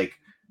me is, like,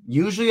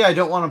 usually I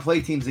don't want to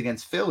play teams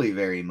against Philly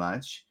very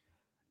much,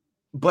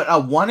 but a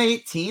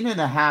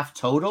 118.5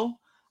 total,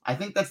 I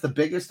think that's the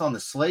biggest on the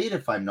slate,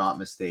 if I'm not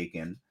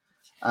mistaken.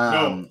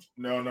 No.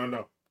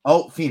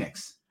 Oh,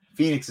 Phoenix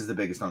is the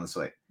biggest on the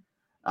slate.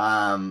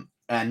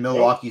 And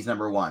Milwaukee's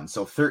number 1.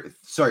 So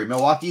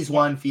Milwaukee's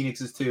 1,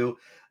 Phoenix is 2.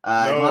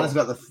 Atlanta's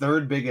got the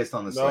 3rd biggest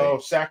on the slate. No,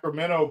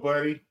 Sacramento,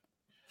 buddy.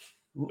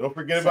 Don't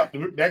forget about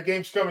that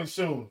game's coming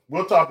soon.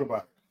 We'll talk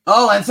about it.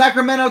 Oh, and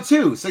Sacramento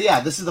too. So yeah,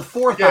 this is the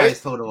 4th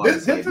highest total.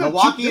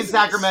 Milwaukee and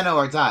Sacramento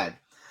are tied.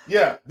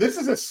 Yeah, this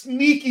is a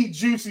sneaky,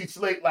 juicy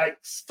slate, like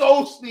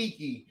so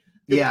sneaky.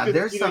 Yeah,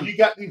 there's you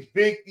got these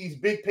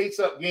big pace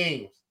up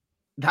games.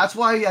 That's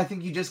why I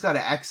think you just got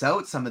to X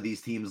out some of these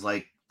teams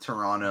like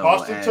Toronto,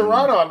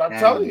 Toronto. I'm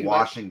telling you,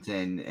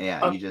 Washington.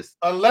 Yeah,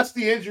 unless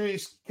the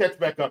injuries catch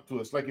back up to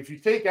us. Like if you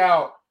take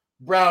out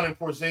Brown and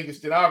Porzingis,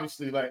 then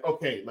obviously, like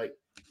okay, like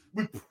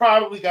we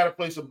probably got to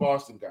play some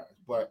Boston guys.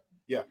 But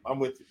yeah, I'm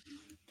with you.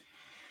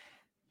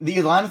 The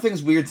Atlanta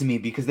thing's weird to me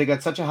because they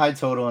got such a high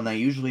total, and I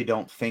usually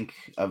don't think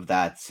of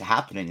that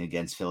happening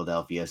against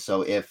Philadelphia.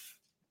 So if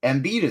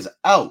Embiid is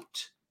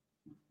out,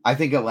 I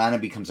think Atlanta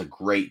becomes a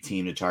great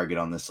team to target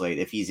on the slate.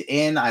 If he's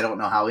in, I don't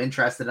know how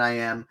interested I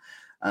am.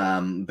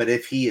 But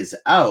if he is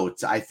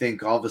out, I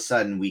think all of a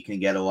sudden we can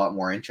get a lot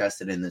more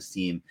interested in this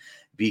team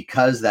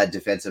because that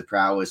defensive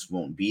prowess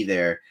won't be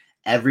there.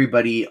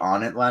 Everybody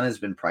on Atlanta has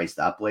been priced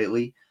up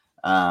lately.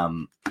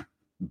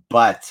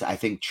 But I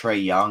think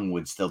Trae Young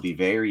would still be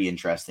very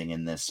interesting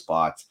in this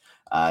spot.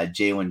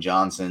 Jalen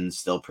Johnson's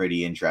still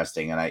pretty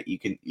interesting. And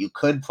you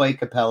could play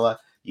Capella.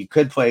 You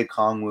could play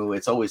Kongwu.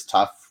 It's always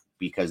tough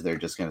because they're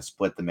just going to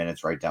split the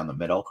minutes right down the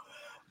middle.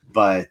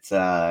 But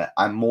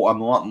I'm a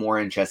lot more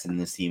interested in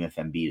this team if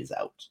Embiid is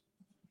out.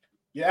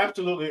 Yeah,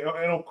 absolutely.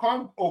 And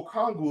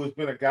Okongwu has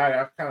been a guy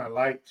I've kind of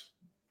liked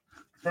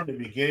from the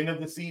beginning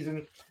of the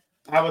season.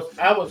 I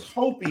was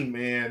hoping,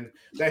 man,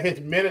 that his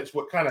minutes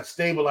would kind of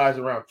stabilize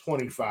around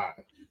 25.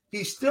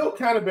 He's still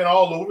kind of been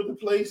all over the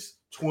place,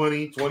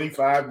 20,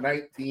 25,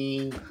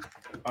 19,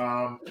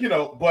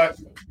 but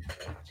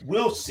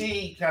we'll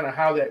see kind of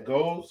how that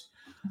goes.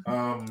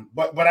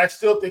 But I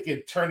still think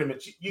in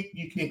tournaments,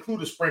 you can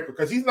include a sprinkler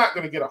because he's not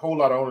going to get a whole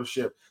lot of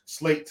ownership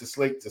slate to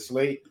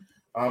slate.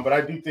 But I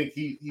do think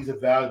he's a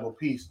valuable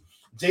piece.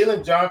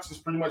 Jalen Johnson's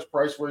pretty much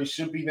priced where he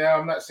should be now.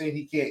 I'm not saying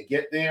he can't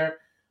get there.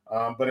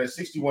 But at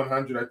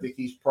 6,100, I think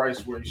he's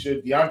priced where he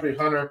should. DeAndre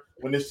Hunter,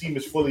 when this team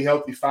is fully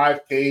healthy,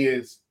 5K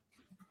is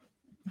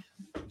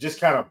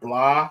just kind of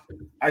blah.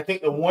 I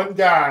think the one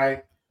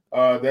guy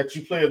that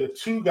you play, or the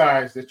two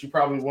guys that you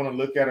probably want to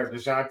look at are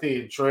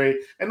DeJounte and Trae.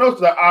 And those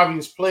are the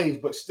obvious plays,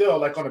 but still,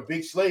 like on a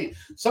big slate,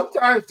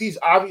 sometimes these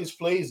obvious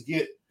plays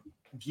get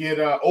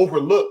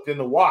overlooked in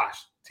the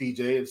wash,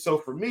 TJ. And so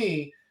for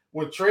me,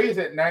 when Trae's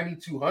at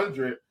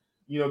 9,200,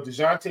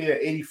 DeJounte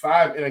at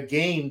 85 in a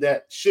game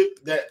that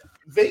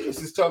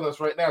Vegas is telling us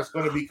right now is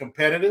going to be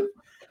competitive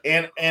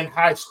and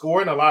high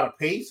scoring, a lot of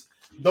pace.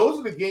 Those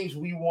are the games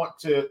we want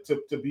to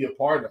be a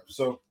part of.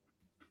 So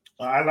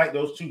I like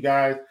those two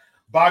guys.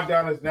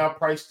 Bogdan is now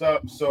priced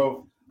up,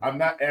 so I'm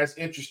not as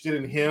interested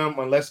in him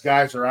unless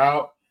guys are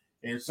out.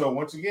 And so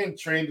once again,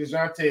 Trae and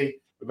DeJounte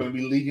are going to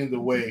be leading the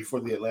way for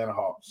the Atlanta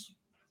Hawks.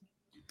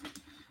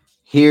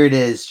 Here it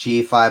is,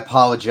 Chief. I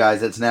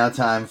apologize. It's now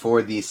time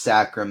for the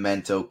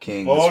Sacramento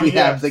Kings. We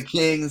have the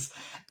Kings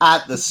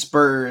at the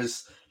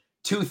Spurs.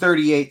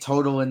 238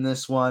 total in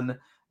this one.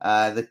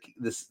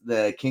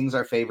 The Kings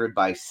are favored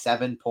by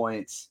 7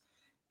 points.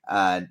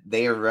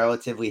 They are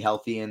relatively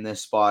healthy in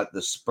this spot.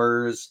 The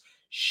Spurs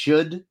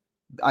should,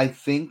 I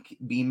think,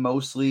 be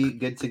mostly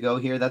good to go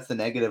here. That's the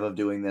negative of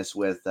doing this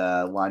with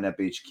Lineup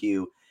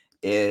HQ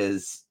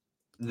is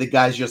the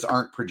guys just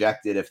aren't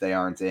projected if they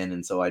aren't in,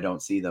 and so I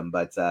don't see them.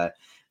 But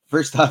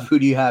first off, who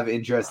do you have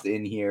interest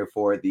in here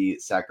for the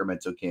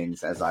Sacramento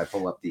Kings as I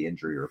pull up the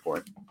injury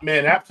report?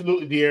 Man,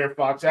 absolutely De'Aaron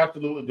Fox,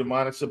 absolutely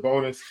Domantas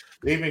Sabonis.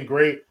 They've been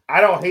great.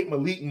 I don't hate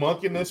Malik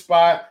Monk in this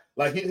spot.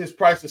 Like his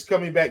price is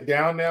coming back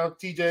down now,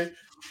 TJ.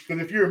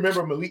 Because if you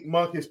remember Malik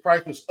Monk, his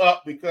price was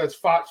up because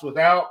Fox was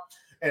out,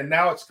 and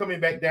now it's coming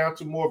back down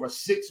to more of a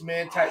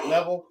 6-man type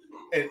level.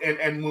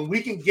 And when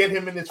we can get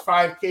him in this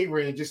 5K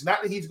range, it's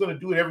not that he's going to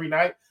do it every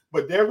night,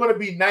 but there are going to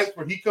be nights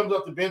where he comes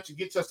off the bench and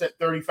gets us that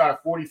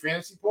 35, 40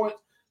 fantasy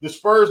points. The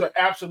Spurs are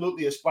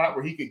absolutely a spot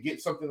where he could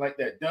get something like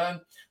that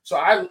done. So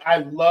I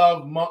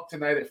love Monk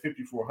tonight at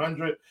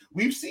 5,400.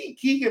 We've seen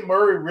Keegan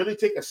Murray really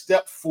take a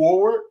step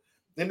forward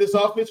in this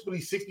offense, but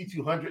he's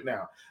 6,200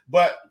 now.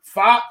 But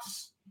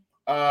Fox,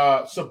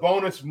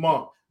 Sabonis,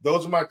 Monk,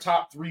 those are my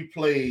top 3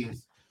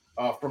 plays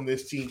from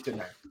this team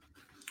tonight.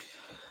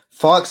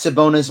 Fox,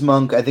 Sabonis,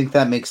 Monk, I think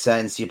that makes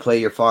sense. You play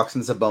your Fox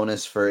and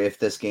Sabonis for if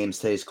this game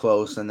stays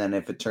close, and then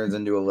if it turns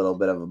into a little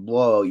bit of a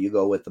blow, you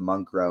go with the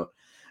Monk route.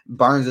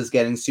 Barnes is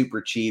getting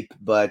super cheap,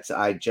 but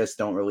I just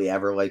don't really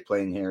ever like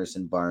playing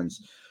Harrison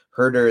Barnes.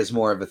 Herder is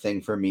more of a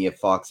thing for me if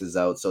Fox is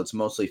out, so it's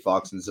mostly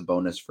Fox and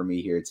Sabonis for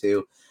me here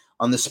too.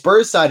 On the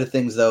Spurs side of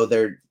things, though,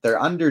 they're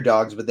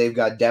underdogs, but they've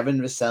got Devin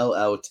Vassell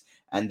out,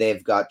 and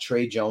they've got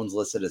Trey Jones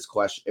listed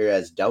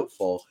as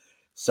doubtful.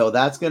 So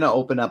that's going to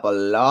open up a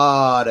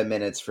lot of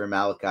minutes for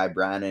Malachi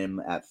Branham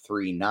at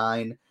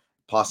 3.9.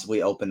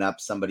 Possibly open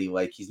up somebody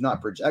like, he's not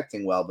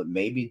projecting well, but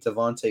maybe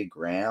Devontae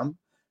Graham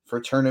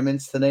for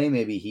tournaments today.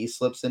 Maybe he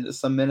slips into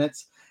some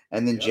minutes.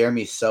 And then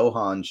Jeremy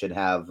Sohan should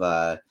have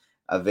a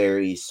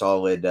very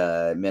solid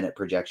minute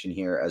projection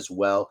here as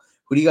well.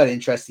 Who do you got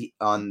interest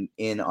on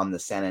the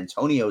San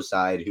Antonio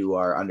side who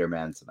are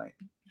undermanned tonight?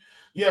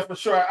 Yeah, for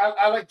sure.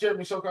 I like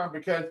Jeremy Sohan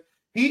because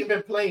he'd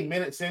been playing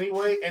minutes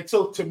anyway. And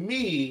so to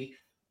me,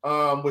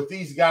 with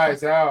these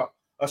guys out,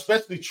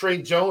 especially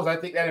Trey Jones, I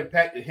think that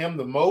impacted him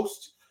the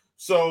most.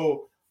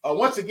 So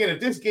once again,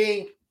 if this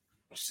game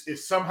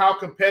is somehow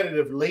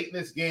competitive late in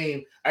this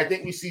game, I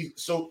think we see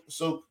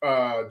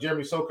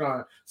Jeremy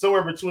Socon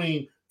somewhere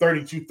between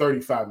 32,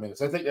 35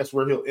 minutes. I think that's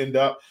where he'll end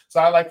up. So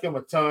I like him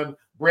a ton.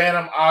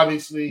 Branham,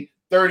 obviously,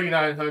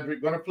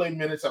 3,900, going to play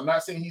minutes. I'm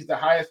not saying he's the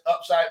highest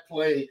upside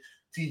play,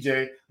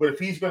 TJ, but if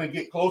he's going to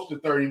get close to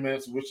 30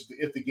 minutes, which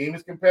if the game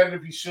is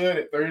competitive, he should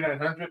at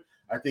 3,900.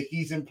 I think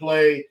he's in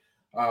play.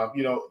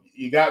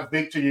 You got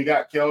Victor, you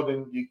got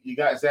Keldon, you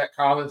got Zach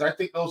Collins. I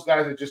think those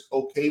guys are just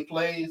okay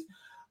plays.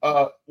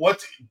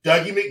 What's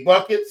Dougie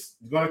McBuckets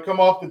going to come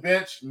off the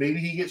bench? Maybe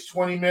he gets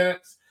 20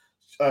 minutes.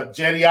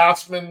 Jetty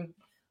Osman,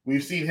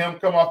 we've seen him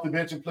come off the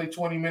bench and play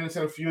 20 minutes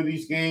in a few of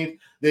these games.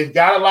 They've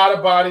got a lot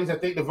of bodies. I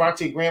think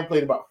Devontae Graham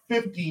played about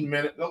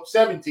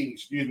 17,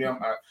 excuse me. I'm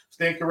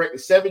staying correct.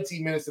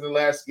 17 minutes in the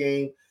last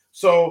game.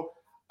 So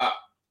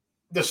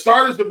the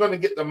starters are going to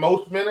get the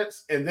most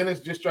minutes, and then it's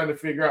just trying to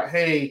figure out,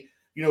 hey,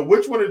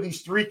 which one of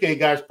these 3K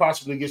guys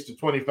possibly gets to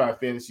 25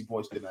 fantasy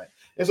points tonight?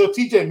 And so,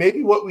 TJ,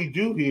 maybe what we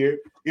do here,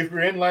 if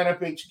you're in Lineup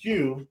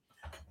HQ,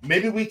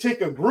 maybe we take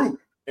a group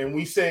and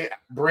we say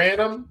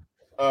Branham,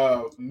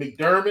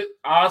 McDermott,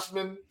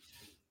 Osman,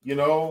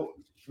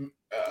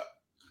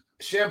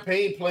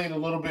 Champagne played a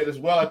little bit as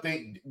well. I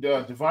think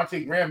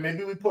Devontae Graham,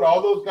 maybe we put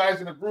all those guys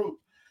in a group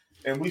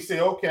and we say,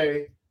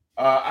 okay,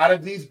 out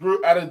of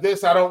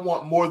this, I don't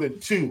want more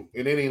than 2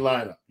 in any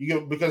lineup.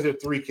 Because they're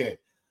 3K.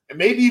 And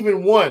maybe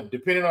even 1,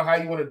 depending on how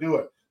you want to do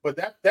it. But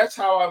that's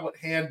how I would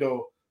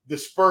handle the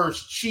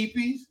Spurs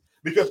cheapies,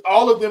 because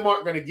all of them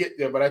aren't going to get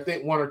there, but I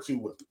think 1 or 2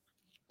 will.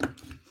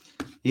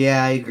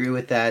 Yeah, I agree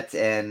with that.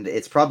 And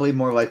it's probably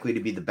more likely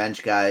to be the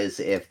bench guys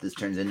if this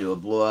turns into a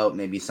blowout.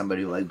 Maybe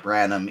somebody like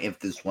Branham if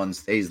this one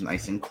stays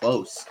nice and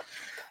close.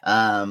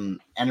 And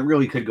it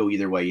really could go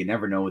either way. You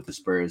never know with the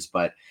Spurs.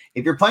 But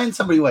if you're playing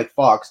somebody like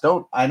Fox,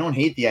 I don't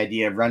hate the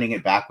idea of running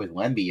it back with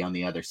Wemby on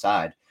the other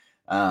side.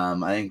 I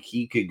think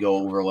he could go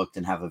overlooked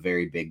and have a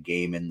very big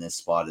game in this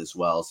spot as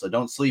well. So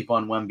don't sleep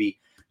on Wemby,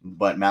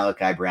 but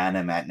Malachi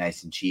Branham at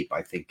nice and cheap,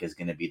 I think, is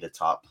going to be the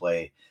top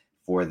play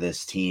for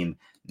this team.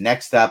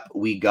 Next up,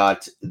 we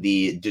got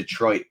the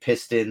Detroit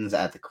Pistons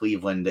at the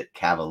Cleveland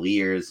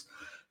Cavaliers.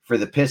 For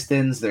the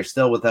Pistons, they're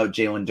still without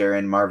Jalen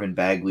Duren. Marvin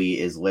Bagley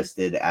is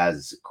listed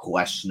as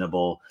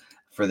questionable.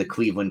 For the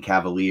Cleveland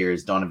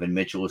Cavaliers, Donovan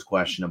Mitchell is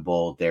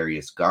questionable.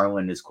 Darius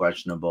Garland is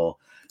questionable.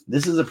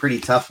 This is a pretty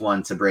tough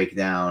one to break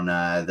down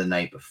the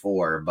night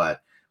before,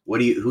 but who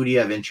do you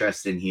have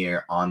interest in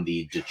here on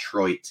the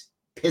Detroit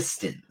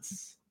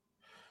Pistons?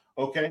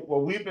 Okay,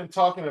 well, we've been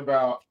talking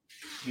about,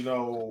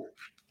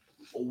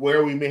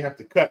 where we may have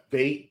to cut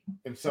bait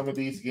in some of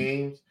these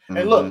games. Mm-hmm.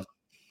 And look,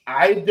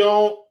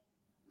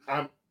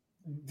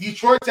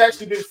 Detroit's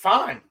actually been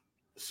fine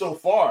so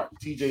far,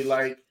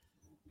 TJ.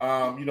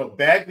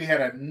 Bagley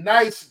had a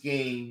nice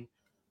game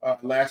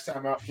last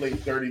time out, played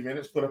 30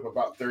 minutes, put up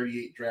about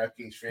 38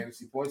 DraftKings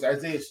fantasy points.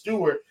 Isaiah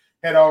Stewart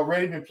had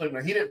already been playing.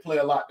 Now, he didn't play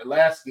a lot the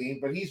last game,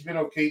 but he's been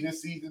okay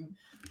this season.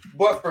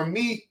 But for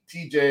me,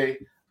 TJ,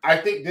 I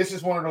think this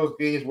is one of those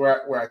games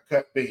where I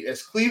cut bait.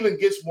 As Cleveland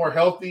gets more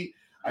healthy,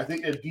 I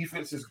think their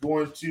defense is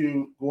going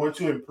to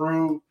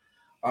improve.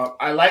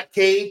 I like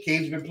Cade.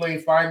 Cade's been playing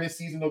fine this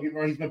season. Don't get me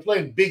wrong. He's been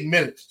playing big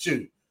minutes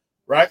too,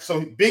 right?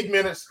 So big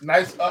minutes,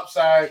 nice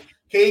upside.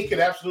 Cade could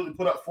absolutely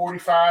put up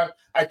 45.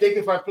 I think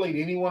if I played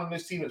anyone on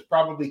this team, it's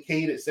probably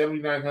Cade at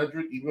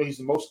 7,900, even though he's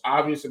the most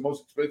obvious and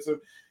most expensive.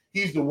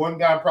 He's the one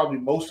guy I'm probably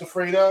most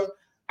afraid of.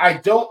 I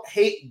don't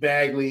hate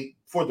Bagley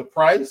for the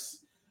price.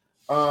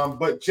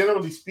 But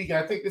generally speaking,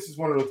 I think this is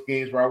one of those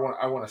games where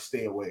I want to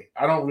stay away.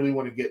 I don't really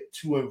want to get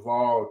too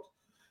involved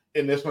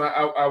in this one.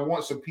 I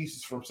want some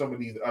pieces from some of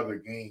these other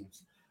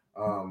games.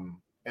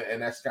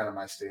 And that's kind of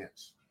my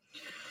stance.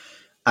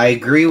 I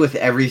agree with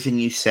everything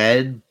you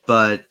said,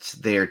 but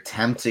they're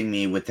tempting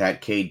me with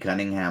that Cade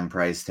Cunningham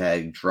price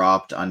tag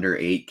dropped under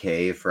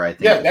 8K for, I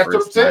think, the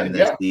first time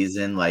this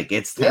season.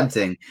 It's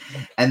tempting. Yeah.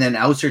 And then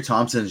Ouster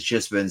Thompson's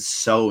just been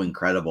so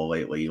incredible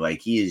lately.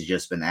 He has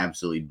just been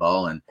absolutely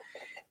balling.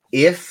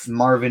 If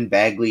Marvin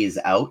Bagley is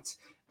out,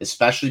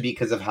 especially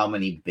because of how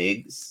many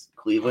bigs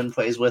Cleveland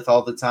plays with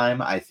all the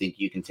time, I think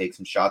you can take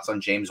some shots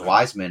on James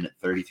Wiseman at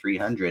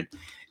 3,300.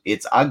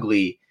 It's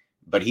ugly,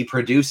 but he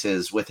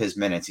produces with his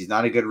minutes. He's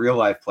not a good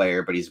real-life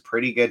player, but he's a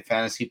pretty good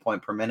fantasy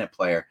point per minute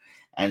player.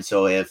 And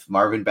so if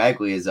Marvin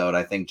Bagley is out,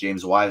 I think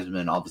James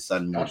Wiseman all of a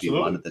sudden will be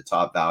one of the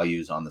top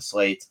values on the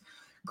slate.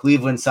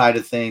 Cleveland side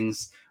of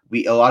things,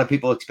 a lot of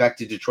people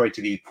expected Detroit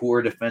to be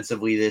poor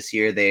defensively this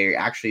year. They're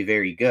actually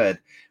very good.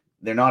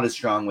 They're not as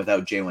strong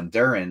without Jalen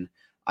Duren.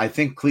 I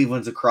think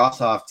Cleveland's a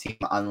cross-off team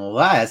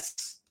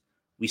unless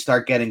we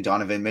start getting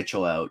Donovan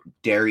Mitchell out,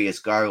 Darius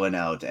Garland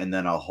out, and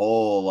then a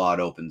whole lot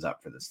opens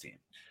up for this team.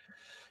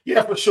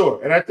 Yeah, for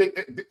sure. And I think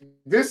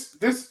this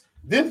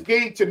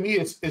game to me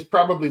is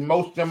probably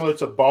most similar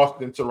to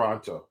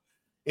Boston-Toronto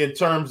in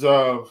terms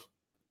of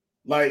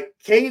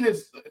Cade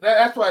is –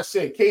 that's why I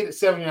said Cade at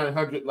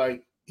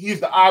 7,900, he's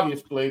the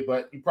obvious play,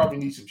 but you probably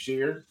need some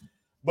shares.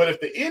 But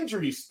if the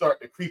injuries start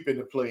to creep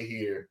into play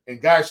here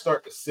and guys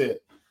start to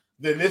sit,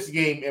 then this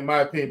game, in my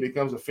opinion,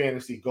 becomes a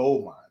fantasy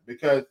gold mine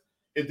because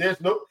if there's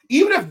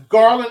even if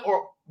Garland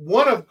or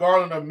one of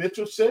Garland or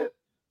Mitchell sit,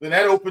 then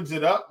that opens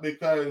it up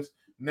because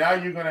now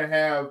you're going to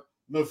have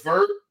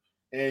LeVert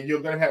and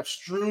you're going to have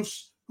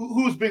Strus,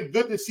 who's been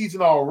good this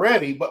season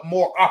already, but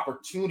more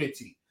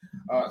opportunity.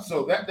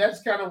 So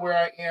that's kind of where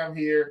I am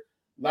here.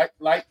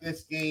 Like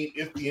this game,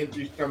 if the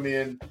injuries come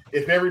in,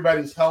 if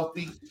everybody's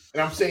healthy,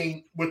 and I'm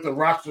saying with the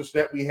rosters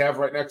that we have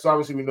right now, because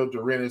obviously we know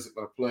Duren isn't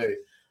going to play,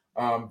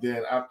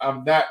 then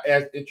I'm not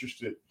as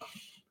interested.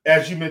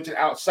 As you mentioned,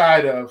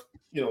 outside of,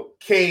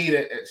 Cade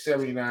at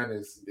 79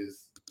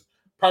 is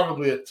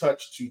probably a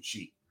touch too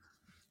cheap.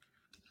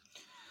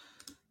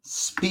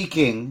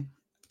 Speaking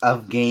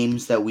of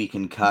games that we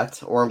can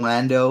cut,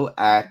 Orlando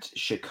at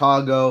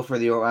Chicago. For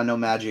the Orlando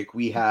Magic,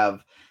 we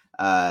have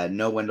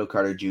no Wendell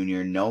Carter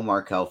Jr., no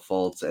Markelle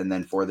Fultz, and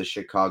then for the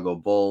Chicago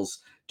Bulls,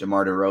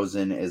 DeMar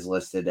DeRozan is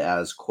listed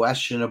as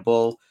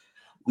questionable.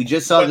 We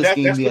just saw this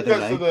game the other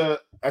night.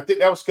 I think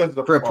that was because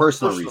of for a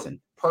personal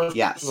reason.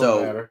 Yeah,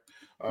 so matter.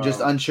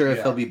 Just unsure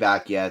if he'll be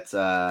back yet.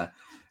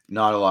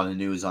 Not a lot of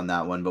news on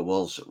that one, but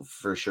we'll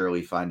for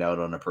surely find out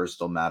on a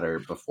personal matter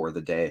before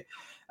the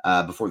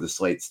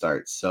slate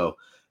starts. So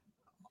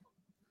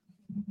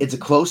it's a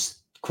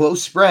close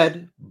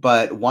spread,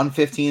 but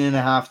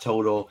 115.5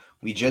 total.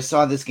 We just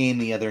saw this game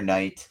the other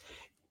night.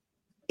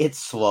 It's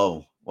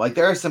slow. Like,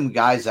 there are some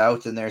guys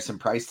out and there's some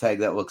price tag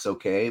that looks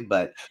okay,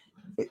 but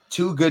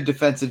two good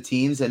defensive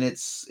teams, and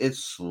it's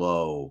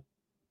slow.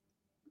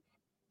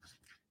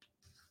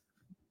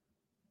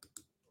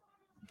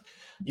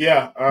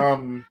 Yeah.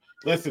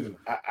 Listen,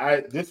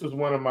 I this was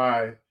one of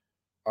my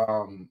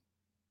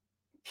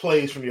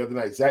plays from the other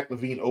night. Zach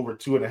LaVine over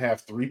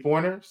 2.5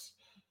 3-pointers.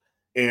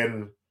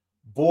 And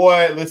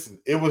boy, listen,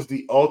 it was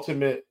the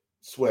ultimate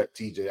sweat,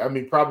 TJ. I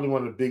mean, probably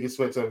one of the biggest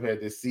sweats I've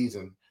had this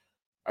season.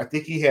 I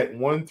think he had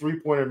 1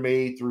 3-pointer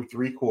made through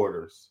 3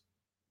 quarters.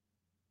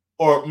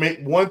 Or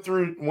made one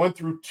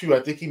through 2.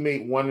 I think he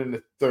made 1 in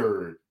the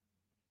third.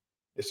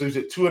 So he's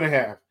at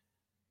 2.5.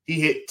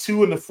 He hit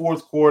 2 in the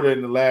fourth quarter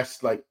in the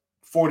last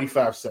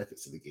 45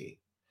 seconds of the game.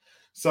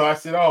 So I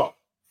said, oh,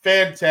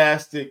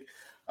 fantastic.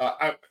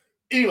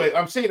 Anyway,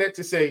 I'm saying that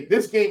to say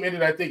this game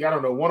ended, I think,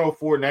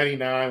 104-99,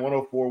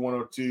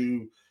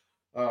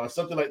 104-102,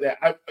 something like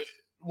that.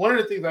 One of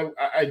the things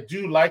I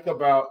do like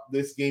about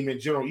this game in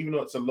general, even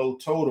though it's a low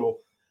total,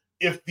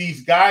 if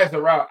these guys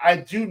are out, I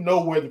do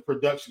know where the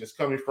production is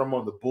coming from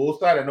on the Bulls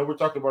side. I know we're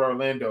talking about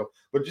Orlando,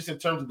 but just in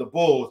terms of the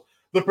Bulls,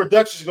 the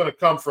production is going to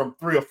come from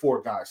 3 or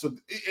 4 guys. So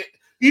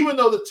even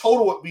though the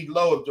total would be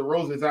low if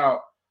DeRozan's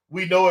out,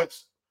 we know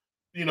it's,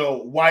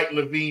 White,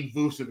 LaVine,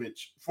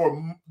 Vucevic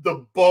for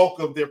the bulk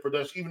of their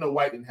production, even though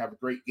White didn't have a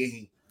great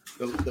game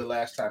the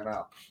last time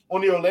out. On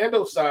the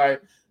Orlando side,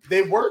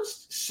 they were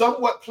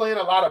somewhat playing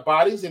a lot of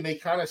bodies, and they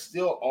kind of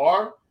still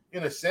are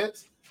in a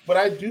sense. But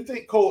I do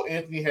think Cole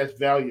Anthony has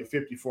value at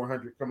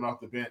 5,400 coming off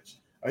the bench.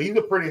 He's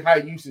a pretty high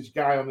usage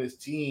guy on this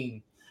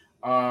team.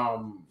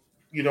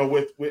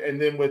 With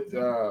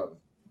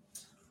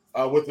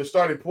the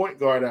starting point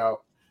guard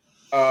out,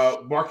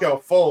 Markelle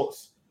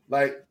Fultz,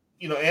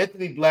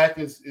 Anthony Black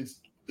is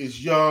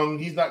young.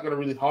 He's not going to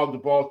really hog the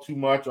ball too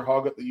much or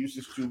hog up the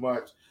usage too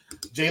much.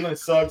 Jalen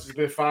Suggs has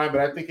been fine,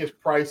 but I think his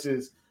price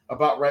is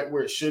about right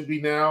where it should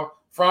be now.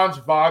 Franz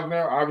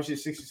Wagner, obviously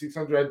at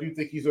 6,600, I do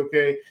think he's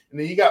okay. And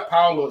then you got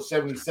Paolo at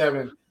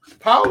 77.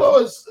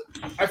 Paolo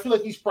I feel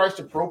like he's priced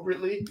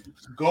appropriately.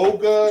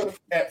 Goga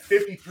at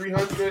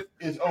 5,300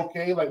 is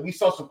okay. We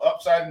saw some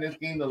upside in this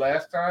game the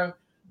last time,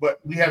 but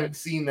we haven't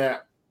seen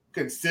that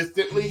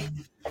consistently.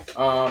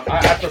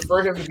 I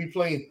prefer him to be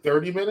playing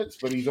 30 minutes,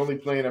 but he's only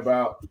playing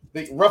about, I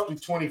think, roughly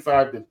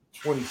 25 to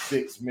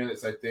 26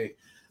 minutes, I think.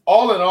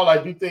 All in all, I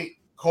do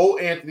think Cole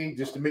Anthony,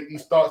 just to make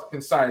these thoughts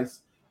concise,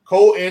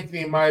 Cole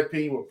Anthony, in my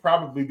opinion, will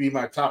probably be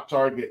my top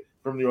target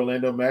from the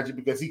Orlando Magic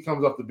because he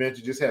comes off the bench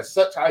and just has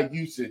such high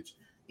usage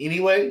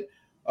anyway.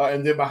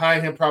 And then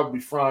behind him, probably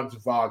Franz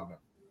Wagner.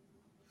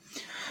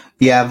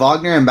 Yeah,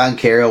 Wagner and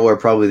Banchero are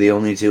probably the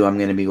only two I'm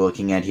going to be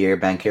looking at here.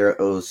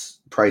 Banchero's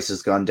price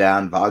has gone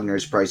down.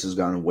 Wagner's price has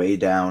gone way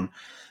down.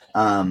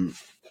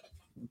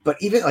 But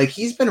even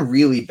he's been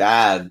really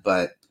bad,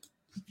 but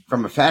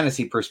from a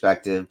fantasy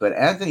perspective, but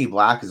Anthony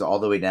Black is all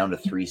the way down to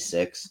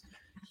 3.6.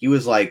 He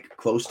was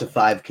close to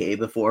 5K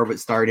before, but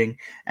starting,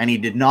 and he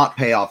did not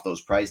pay off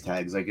those price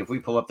tags. If we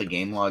pull up the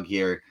game log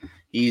here,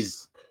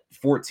 he's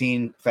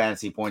 14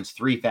 fantasy points,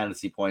 3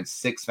 fantasy points,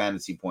 6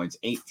 fantasy points,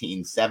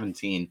 18,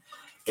 17.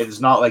 It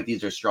is not like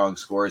these are strong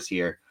scores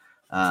here.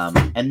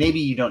 And maybe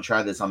you don't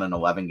try this on an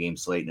 11-game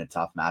slate in a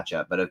tough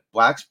matchup, but if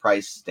Black's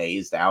price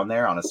stays down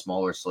there on a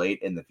smaller slate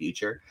in the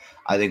future,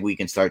 I think we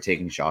can start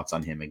taking shots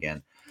on him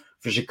again.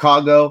 For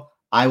Chicago,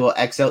 I will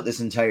X out this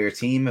entire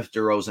team if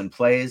DeRozan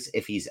plays.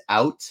 If he's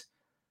out,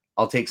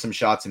 I'll take some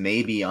shots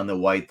maybe on the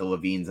White, the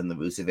Levines, and the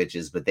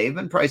Vucevic's, but they've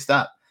been priced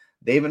up.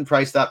 They've been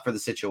priced up for the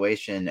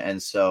situation,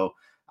 and so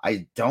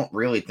I don't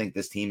really think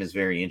this team is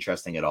very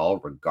interesting at all.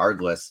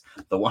 Regardless,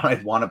 the one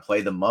I'd want to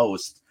play the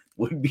most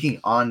would be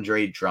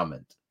Andre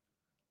Drummond.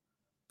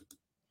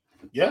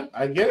 Yeah,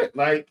 I get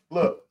it.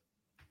 Look,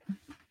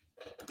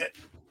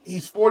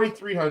 he's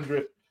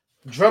 4,300.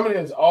 Drummond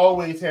has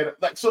always had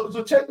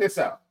so check this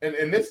out.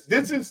 And this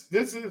is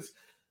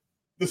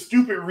the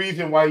stupid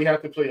reason why you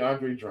have to play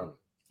Andre Drummond.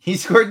 He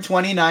scored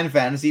 29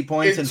 fantasy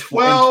points in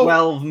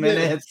 12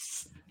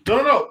 minutes.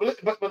 No.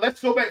 But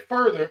let's go back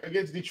further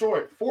against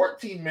Detroit.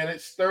 14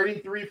 minutes,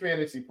 33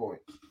 fantasy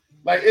points.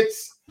 Like,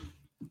 it's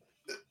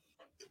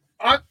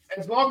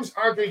as long as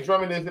Andre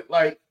Drummond isn't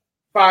like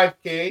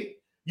 5K,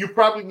 you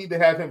probably need to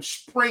have him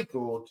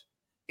sprinkled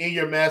in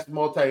your mass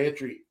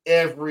multi-entry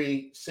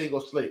every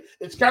single slate.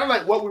 It's kind of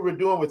like what we were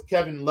doing with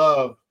Kevin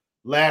Love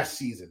last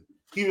season.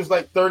 He was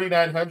like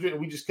 3,900,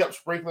 and we just kept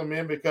sprinkling him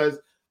in because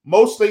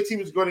most slates he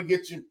was going to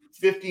get you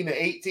 15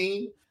 to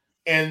 18,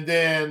 and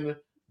then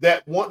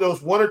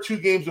those 1 or 2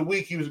 games a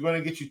week he was going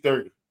to get you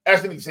 30,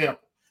 as an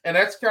example. And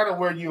that's kind of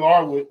where you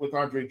are with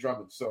Andre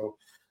Drummond. So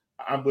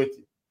I'm with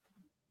you.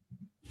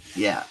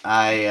 Yeah,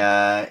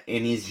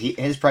 and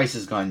his price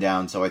has gone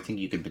down, so I think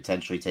you could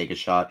potentially take a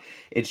shot.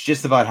 It's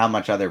just about how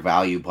much other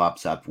value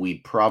pops up. We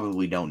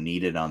probably don't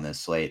need it on this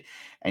slate,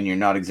 and you're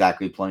not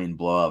exactly playing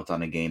blowout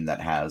on a game that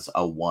has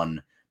a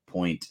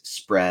 1-point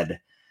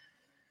spread.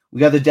 We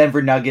got the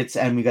Denver Nuggets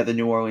and we got the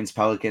New Orleans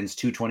Pelicans,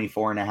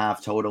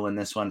 224.5 total in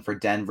this one. For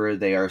Denver,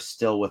 they are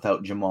still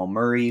without Jamal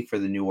Murray. For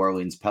the New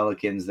Orleans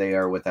Pelicans, they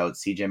are without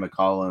CJ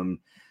McCollum,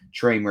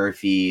 Trey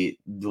Murphy,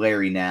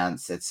 Larry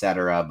Nance,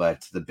 etc.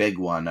 But the big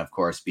one, of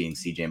course, being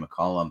CJ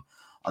McCollum.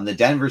 On the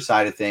Denver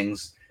side of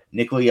things,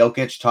 Nikola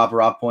Jokic, top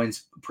raw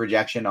points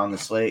projection on the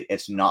slate.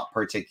 It's not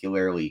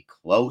particularly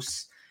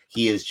close.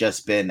 He has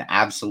just been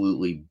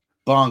absolutely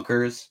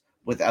bonkers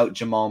without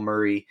Jamal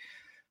Murray,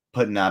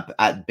 putting up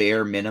at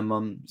bare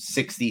minimum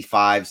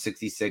 65,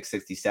 66,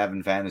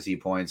 67 fantasy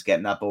points,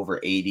 getting up over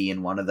 80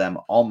 in one of them,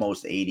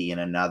 almost 80 in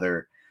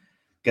another.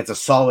 Gets a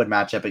solid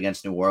matchup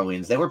against New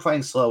Orleans. They were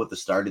playing slow at the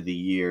start of the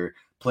year,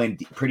 playing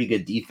pretty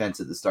good defense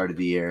at the start of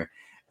the year,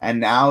 and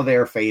now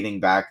they're fading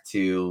back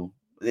to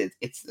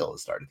it's still the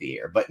start of the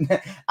year, but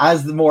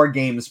as the more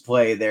games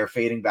play, they're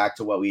fading back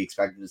to what we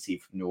expected to see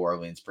from New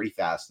Orleans. Pretty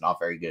fast, not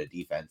very good at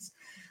defense.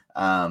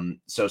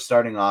 So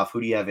starting off,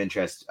 who do you have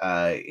interest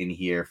in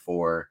here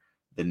for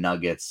the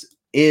Nuggets?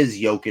 Is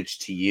Jokic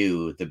to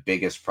you the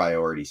biggest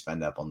priority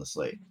spend up on the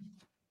slate?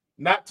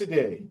 Not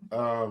today.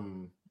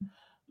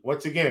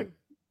 Once again,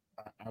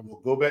 I will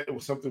go back to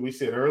something we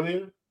said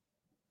earlier.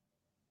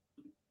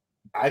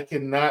 I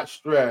cannot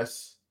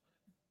stress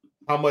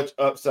how much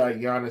upside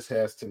Giannis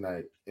has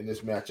tonight in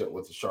this matchup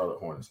with the Charlotte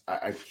Hornets.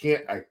 I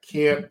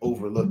can't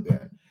overlook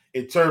that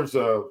in terms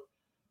of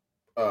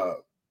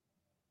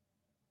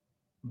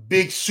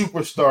big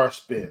superstar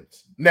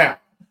spins. Now,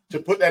 to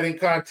put that in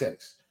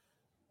context,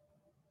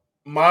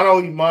 mano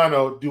a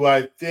mano, do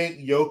I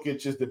think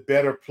Jokic is the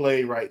better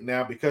play right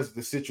now because of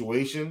the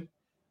situation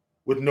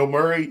with no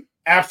Murray?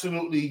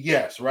 Absolutely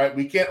yes, right?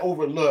 We can't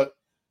overlook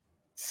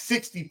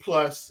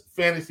 60-plus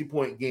fantasy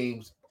point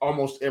games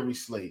almost every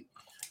slate.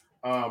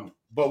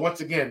 But once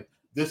again,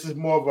 this is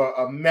more of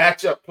a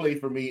matchup play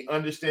for me,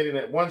 understanding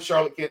that one,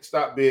 Charlotte can't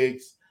stop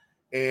bigs,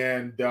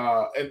 and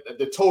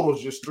the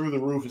totals just through the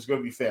roof is going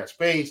to be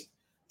fast-paced,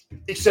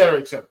 et cetera,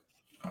 et cetera.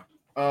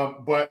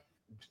 But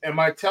am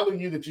I telling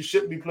you that you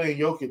shouldn't be playing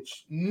Jokic?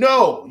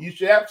 No, you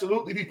should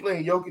absolutely be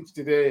playing Jokic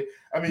today.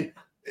 I mean,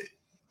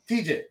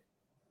 TJ,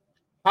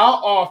 how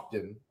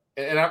often,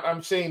 and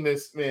I'm saying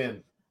this,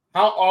 man,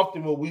 how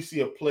often will we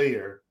see a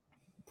player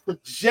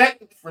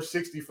project for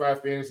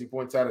 65 fantasy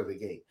points out of the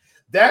game?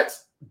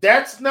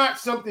 That's not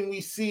something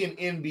we see in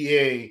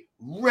NBA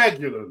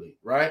regularly,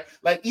 right?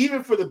 Like,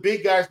 even for the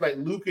big guys like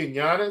Luka and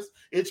Giannis,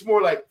 it's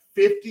more like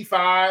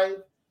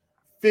 55,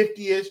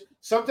 50-ish.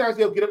 Sometimes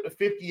they'll get up to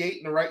 58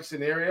 in the right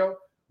scenario.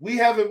 We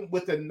have him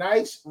with a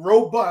nice,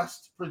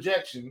 robust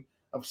projection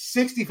of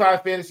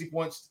 65 fantasy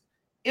points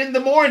in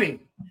the morning.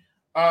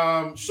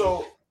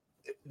 So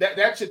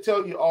that should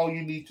tell you all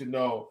you need to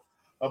know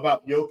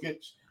about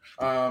Jokic.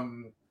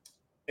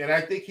 And I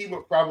think he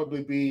would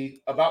probably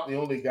be about the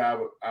only guy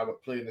I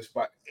would play in this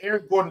spot.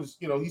 Aaron Gordon's,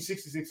 he's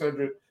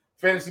 6,600.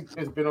 Fantasy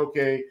has been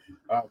okay.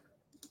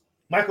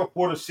 Michael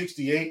Porter's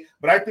 68,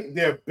 but I think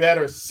there are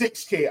better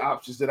 6K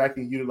options that I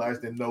can utilize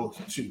than those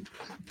two.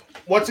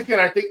 Once again,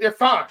 I think they're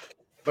fine,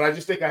 but I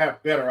just think I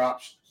have better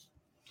options.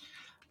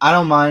 I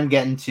don't mind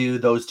getting to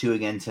those two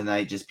again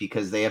tonight just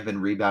because they have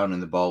been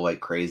rebounding the ball like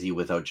crazy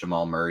without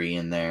Jamal Murray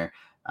in there.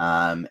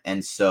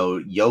 And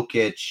so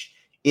Jokic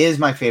is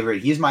my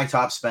favorite. He's my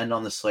top spend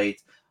on the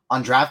slate.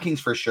 On DraftKings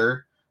for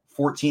sure,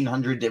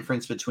 1,400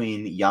 difference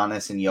between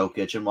Giannis and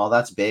Jokic. And while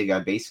that's big, I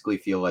basically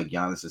feel like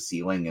Giannis'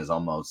 ceiling is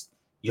almost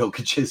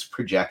Jokic's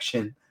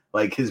projection,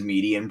 like his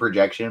median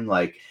projection.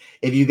 Like,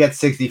 if you get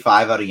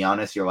 65 out of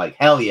Giannis, you're like,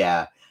 hell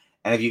yeah.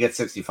 And if you get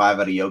 65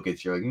 out of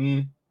Jokic, you're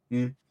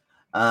like,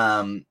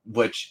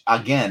 which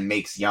again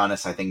makes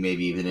Giannis, I think,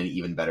 maybe even an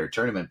even better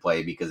tournament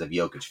play, because if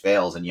Jokic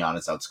fails and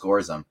Giannis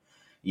outscores him,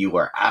 you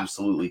are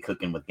absolutely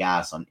cooking with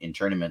gas in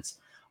tournaments.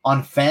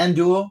 On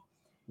FanDuel,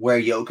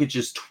 where Jokic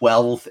is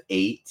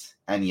 12-8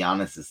 and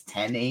Giannis is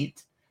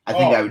 10-8, I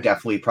think I would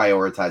definitely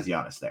prioritize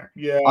Giannis there.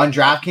 Yeah. On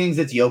DraftKings,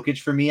 it's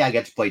Jokic for me. I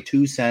get to play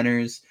two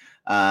centers.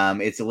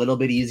 It's a little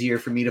bit easier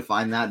for me to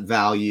find that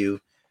value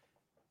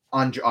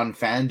on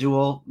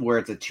FanDuel where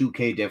it's a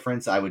 2K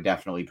difference. I would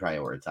definitely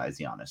prioritize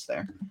Giannis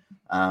there.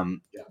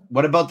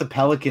 What about the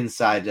Pelicans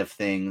side of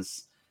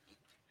things?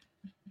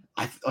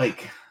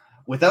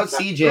 Without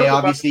CJ,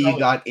 obviously you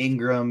got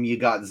Ingram, you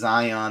got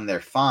Zion. They're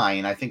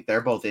fine. I think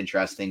they're both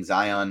interesting.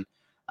 Zion,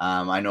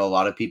 I know a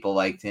lot of people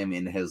liked him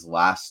in his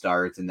last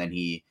start, and then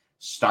he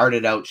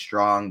started out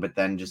strong, but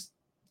then just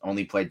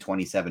only played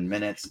 27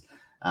 minutes.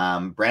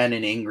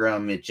 Brandon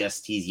Ingram,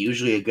 he's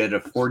usually a good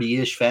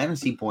 40-ish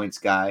fantasy points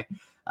guy.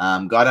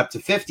 Got up to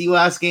 50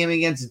 last game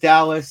against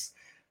Dallas,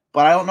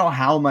 but I don't know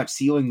how much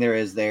ceiling there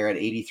is there at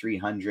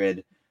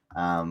 8,300.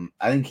 I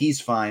think he's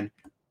fine.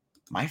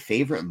 My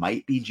favorite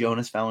might be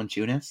Jonas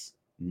Valanciunas.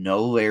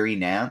 No Larry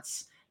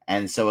Nance.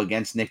 And so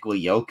against Nikola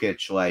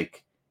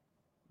Jokic,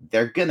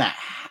 they're going to,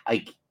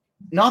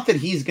 not that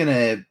he's going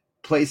to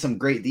play some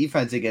great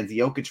defense against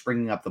Jokic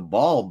bringing up the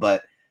ball,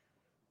 but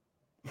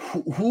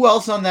who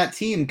else on that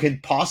team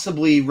could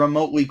possibly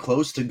remotely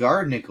close to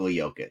guard Nikola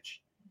Jokic?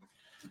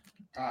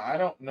 I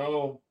don't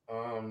know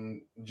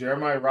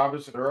Jeremiah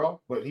Robinson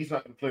Earl, but he's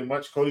not going to play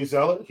much. Cody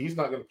Zeller, he's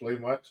not going to play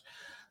much.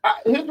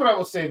 Here's what I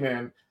will say,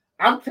 man.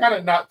 I'm kind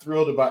of not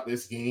thrilled about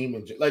this game,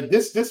 and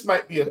this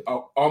might be a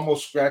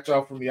almost scratch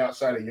off from the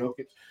outside of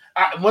Jokic.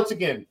 Once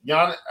again,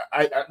 not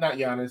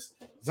Giannis,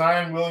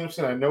 Zion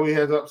Williamson. I know he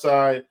has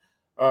upside.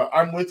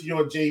 I'm with you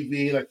on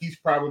JV. He's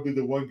probably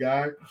the one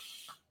guy.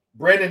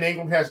 Brandon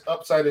Ingram has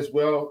upside as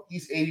well.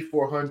 He's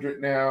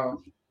 8,400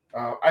 now.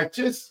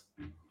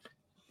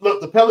 Look,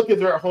 the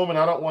Pelicans are at home, and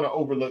I don't want to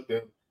overlook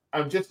them.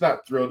 I'm just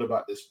not thrilled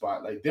about this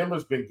spot.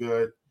 Denver's been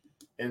good,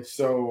 and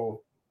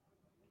so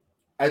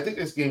I think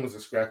this game is a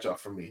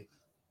scratch-off for me.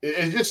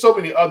 It's just so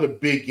many other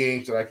big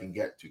games that I can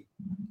get to.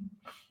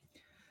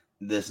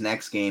 This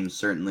next game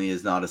certainly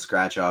is not a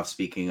scratch-off.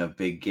 Speaking of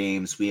big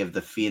games, we have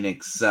the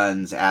Phoenix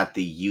Suns at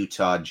the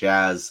Utah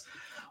Jazz.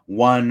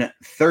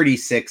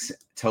 136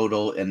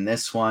 total in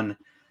this one.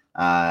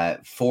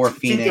 For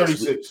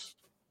Phoenix.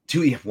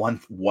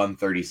 236.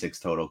 136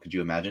 total. Could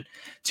you imagine?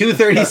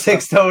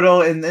 236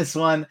 total in this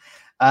one.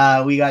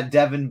 We got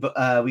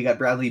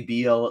Bradley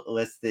Beal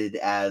listed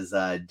as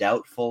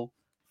doubtful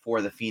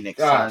for the Phoenix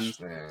Suns.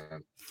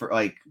 Man.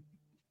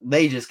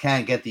 They just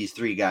can't get these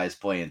three guys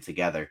playing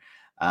together.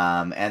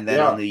 And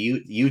then on the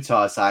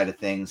Utah side of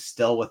things,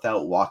 still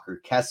without Walker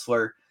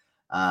Kessler.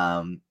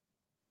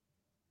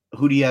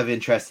 Who do you have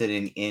interested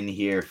in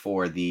here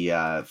for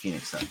the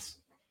Phoenix Suns?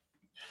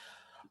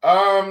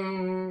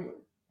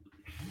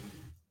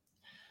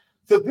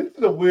 So this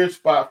is a weird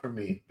spot for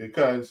me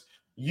because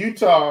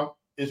Utah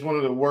is one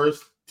of the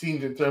worst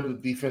teams in terms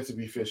of defensive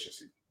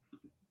efficiency.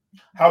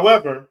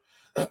 However,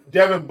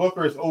 Devin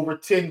Booker is over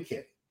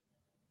 10K.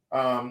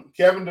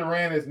 Kevin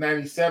Durant is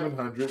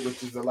 9,700,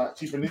 which is a lot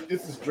cheaper.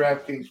 This is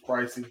DraftKings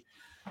pricing.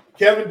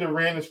 Kevin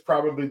Durant is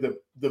probably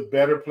the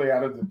better play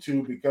out of the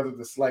two because of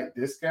the slight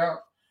discount.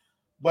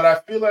 But I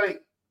feel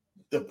like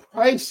the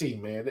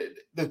pricing, man,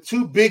 the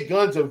two big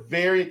guns are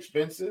very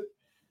expensive.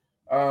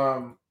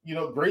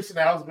 Grayson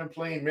Allen's been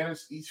playing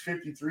minutes. He's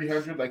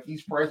 5,300.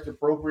 He's priced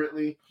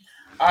appropriately.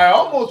 I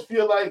almost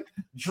feel like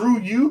Drew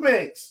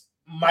Eubanks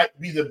might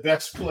be the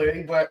best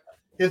play, but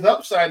his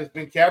upside has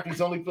been capped.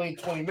 He's only playing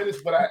 20 minutes,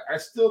 but I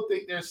still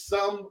think there's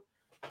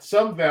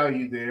some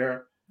value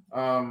there.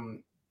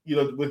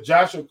 With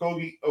Josh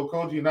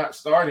Okogie not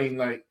starting,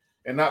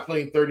 and not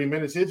playing 30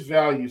 minutes, his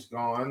value's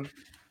gone.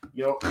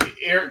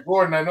 Eric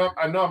Gordon, I know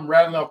I'm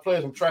rattling out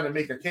players. I'm trying to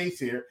make a case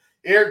here.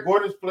 Eric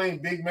Gordon's playing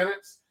big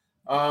minutes.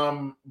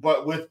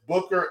 But with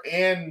Booker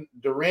and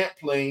Durant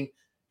playing,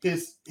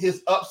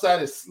 his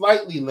upside is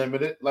slightly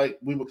limited.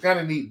 We would kind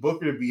of need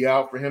Booker to be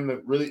out for him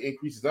to really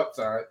increase his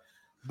upside.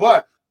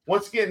 But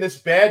once again, this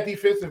bad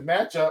defensive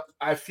matchup,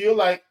 I feel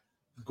like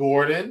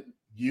Gordon,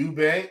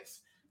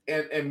 Eubanks,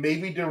 and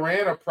maybe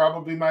Durant are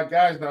probably my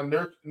guys. Now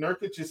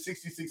Nurkic is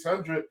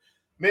 6,600.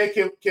 Man,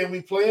 can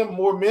we play him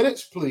more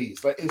minutes,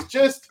 please?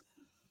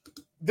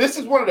 This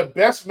is one of the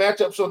best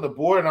matchups on the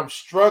board, and I'm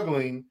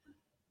struggling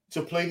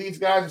to play these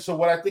guys. And so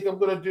what I think I'm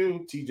going to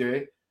do,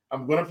 TJ,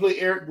 I'm going to play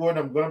Eric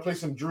Gordon. I'm going to play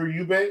some Drew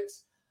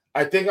Eubanks.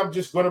 I think I'm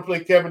just going to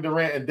play Kevin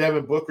Durant and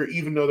Devin Booker,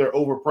 even though they're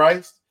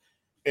overpriced,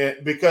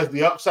 and because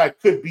the upside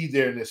could be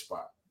there in this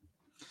spot.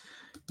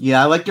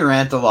 Yeah, I like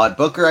Durant a lot.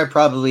 Booker, I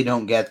probably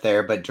don't get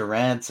there, but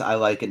Durant, I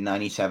like at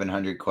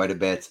 9,700 quite a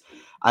bit.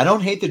 I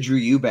don't hate the Drew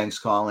Eubanks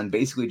call and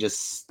basically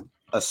just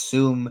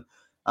assume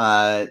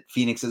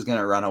Phoenix is going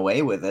to run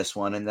away with this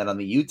one. And then on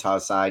the Utah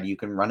side, you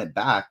can run it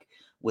back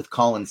with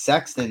Colin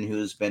Sexton,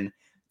 who's been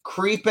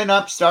creeping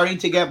up, starting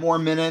to get more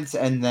minutes.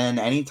 And then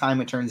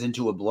anytime it turns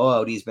into a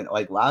blowout, he's been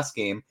last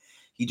game,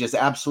 he just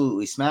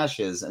absolutely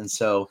smashes. And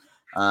so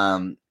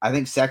I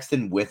think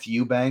Sexton with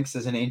Eubanks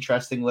is an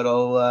interesting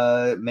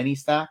little mini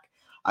stack.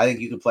 I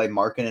think you could play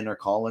Markkanen or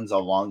Collins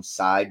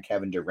alongside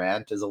Kevin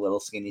Durant as a little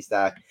skinny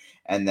stack,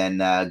 and then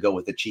go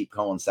with the cheap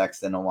Colin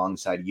Sexton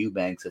alongside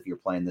Eubanks if you're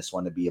playing this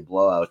one to be a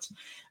blowout.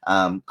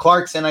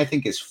 Clarkson, I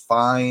think, is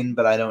fine,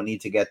 but I don't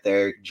need to get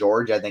there.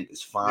 George, I think,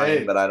 is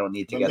fine, but I don't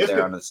need to get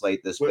there on a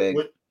slate this big.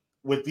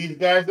 with these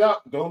guys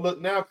out, don't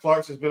look now.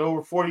 Clarkson's been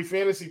over 40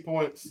 fantasy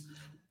points.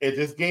 And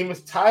this game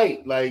is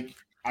tight. Like,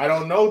 I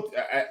don't know.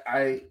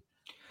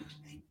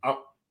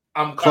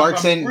 I'm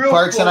Clarkson. real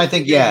Clarkson, close I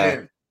think, to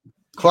getting in.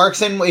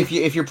 Clarkson.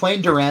 If you're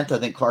playing Durant, I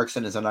think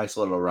Clarkson is a nice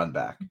little run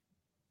back.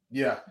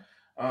 Yeah.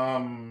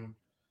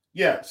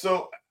 Yeah.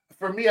 So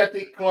for me, I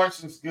think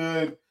Clarkson's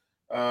good.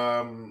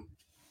 I'm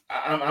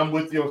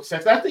with you on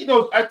Sex. I think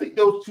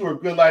those two are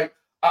good. Like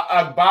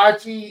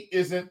Agbaji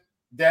isn't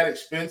that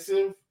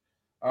expensive.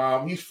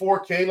 He's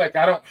 4K. Like,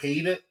 I don't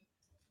hate it.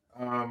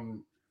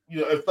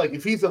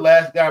 If he's the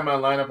last guy in my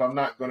lineup, I'm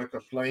not going to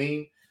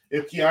complain.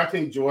 If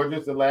Keontae George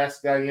is the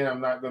last guy in, I'm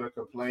not going to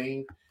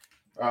complain.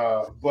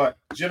 But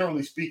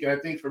generally speaking, I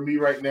think for me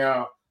right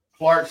now,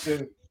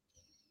 Clarkson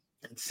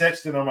and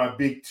Sexton are my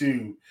big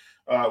two,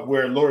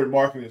 where Lauri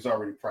Markkanen is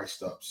already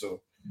priced up.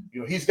 So,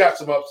 he's got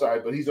some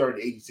upside, but he's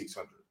already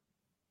 8,600.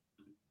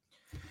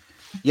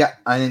 Yeah,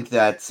 I think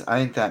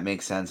that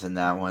makes sense in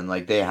that one.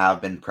 Like, they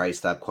have been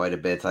priced up quite a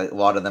bit. A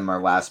lot of them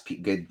are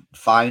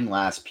fine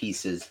last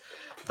pieces.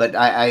 But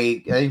I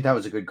think that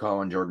was a good call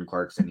on Jordan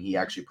Clarkson. He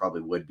actually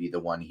probably would be the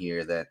one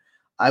here that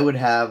I would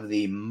have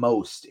the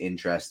most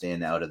interest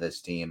in out of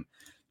this team.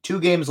 2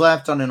 games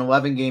left on an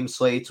 11-game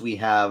slate. We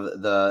have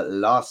the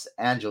Los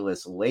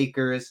Angeles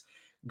Lakers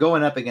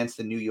going up against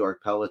the New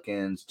York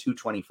Pelicans.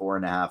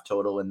 224.5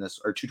 total in this,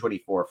 or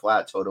 224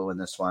 flat total in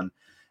this one.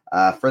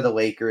 For the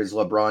Lakers,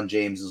 LeBron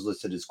James is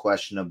listed as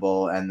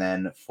questionable, and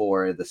then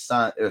for the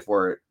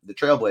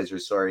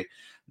Trailblazers,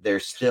 they're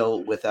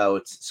still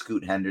without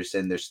Scoot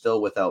Henderson. They're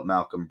still without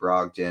Malcolm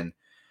Brogdon.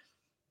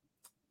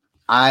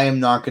 I am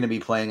not going to be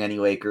playing any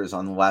Lakers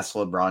unless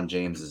LeBron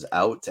James is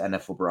out. And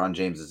if LeBron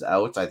James is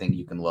out, I think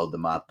you can load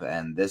them up.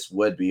 And this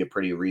would be a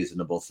pretty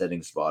reasonable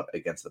sitting spot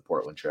against the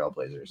Portland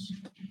Trailblazers.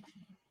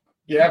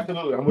 Yeah,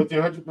 absolutely. I'm with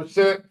you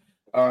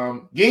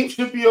 100%. Game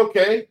should be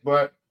okay,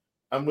 but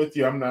I'm with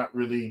you. I'm not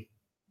really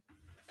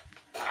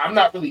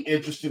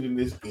interested in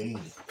this game.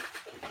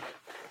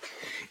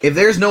 If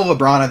there's no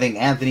LeBron, I think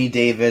Anthony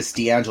Davis,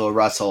 D'Angelo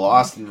Russell,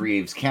 Austin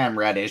Reeves, Cam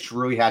Reddish,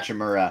 Rui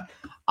Hachimura,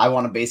 I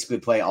want to basically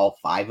play all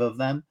 5 of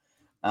them.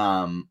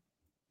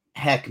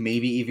 Heck,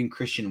 maybe even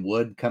Christian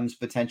Wood comes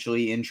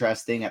potentially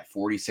interesting at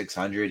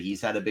 4,600.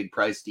 He's had a big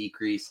price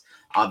decrease.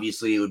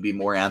 Obviously, it would be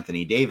more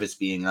Anthony Davis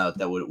being out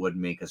that would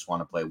make us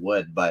want to play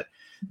Wood, but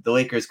the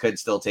Lakers could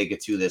still take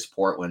it to this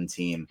Portland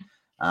team.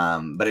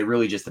 But it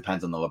really just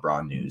depends on the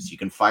LeBron news. You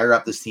can fire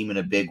up this team in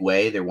a big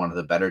way. They're one of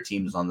the better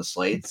teams on the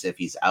slates. If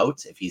he's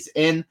out, if he's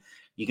in,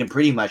 you can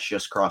pretty much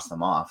just cross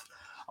them off.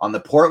 On the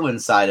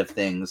Portland side of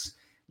things,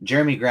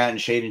 Jeremy Grant and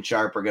Shaedon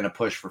Sharpe are going to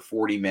push for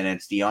 40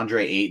 minutes.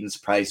 DeAndre Ayton's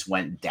price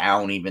went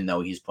down, even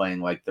though he's playing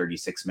like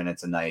 36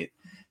 minutes a night.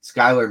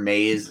 Skylar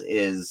Mays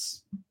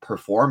is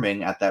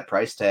performing at that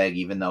price tag,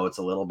 even though it's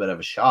a little bit of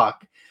a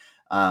shock.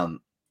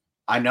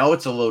 I know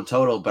it's a low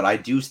total, but I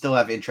do still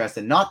have interest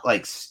in not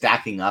like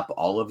stacking up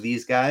all of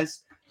these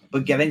guys,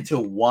 but getting to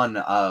one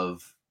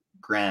of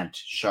Grant,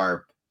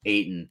 Sharp,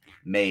 Ayton,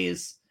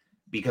 Mays,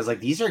 because like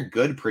these are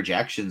good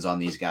projections on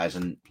these guys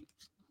and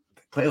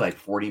they play like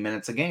 40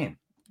 minutes a game.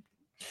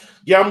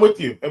 Yeah, I'm with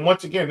you. And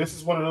once again, this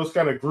is one of those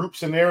kind of group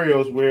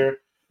scenarios where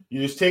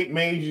you just take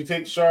Mays, you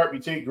take Sharp, you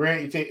take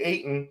Grant, you take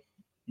Ayton,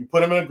 you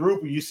put them in a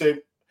group and you say,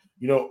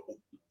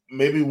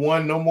 maybe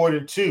one, no more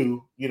than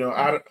 2,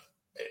 out of.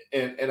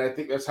 And I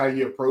think that's how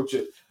you approach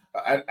it.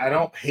 I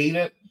don't hate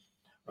it,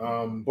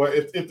 but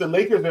if the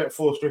Lakers are at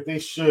full strength, they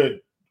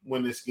should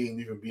win this game,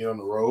 even being on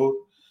the road.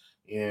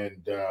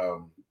 And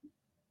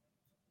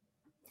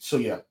so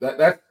yeah,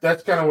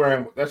 that's kind of where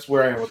I'm. That's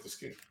where I am with this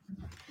game.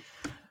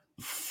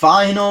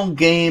 Final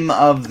game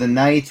of the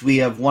night, we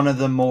have one of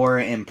the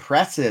more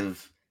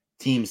impressive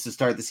teams to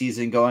start the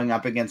season going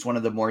up against one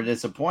of the more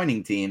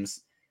disappointing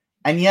teams,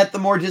 and yet the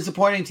more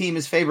disappointing team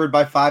is favored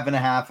by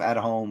 5.5 at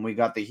home. We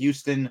got the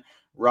Houston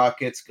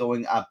Rockets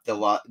going up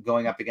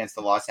against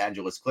the Los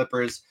Angeles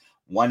Clippers.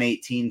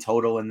 118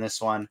 total in this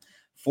one.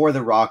 For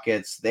the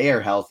Rockets, they are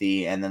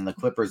healthy, and then the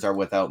Clippers are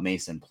without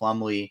Mason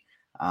Plumlee.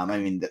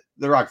 The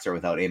Rockets are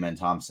without Amen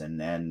Thompson,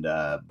 and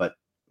but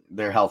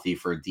they're healthy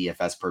for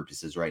DFS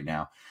purposes right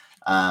now.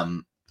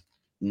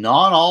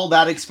 Not all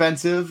that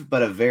expensive,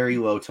 but a very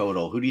low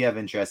total. Who do you have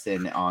interest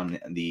in on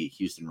the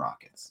Houston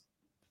Rockets?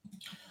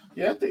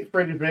 Yeah, I think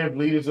Freddie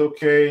VanVleet is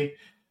okay.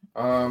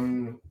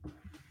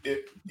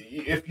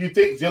 If you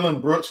think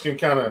Dylan Brooks can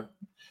kind of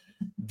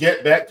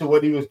get back to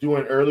what he was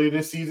doing earlier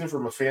this season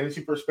from a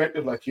fantasy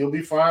perspective, like he'll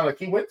be fine. Like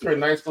he went through a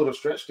nice little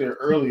stretch there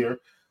earlier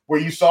where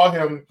you saw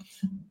him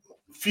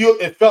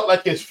it felt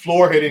like his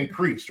floor had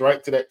increased,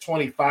 right, to that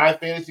 25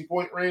 fantasy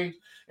point range.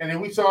 And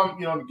then we saw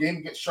him, the game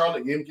against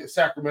Charlotte, game against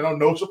Sacramento,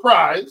 no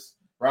surprise,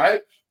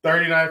 right?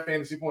 39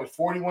 fantasy points,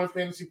 41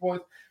 fantasy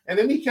points. And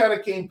then he kind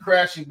of came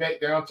crashing back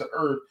down to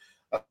earth.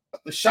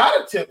 The shot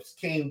attempts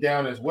came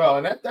down as well.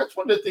 And that's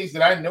one of the things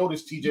that I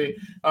noticed, TJ.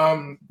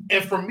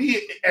 And for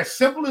me, as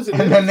simple as it is.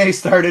 And then they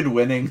started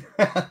winning.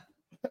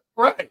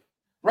 Right.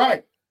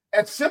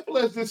 As simple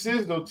as this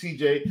is, though,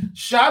 TJ,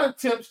 shot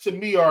attempts to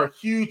me are a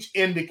huge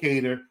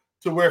indicator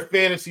to where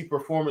fantasy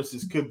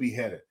performances could be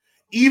headed.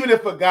 even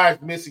if a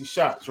guy's missing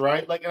shots,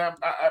 right? Like, and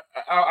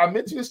I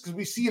mention this because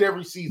we see it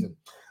every season.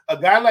 A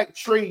guy like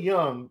Trae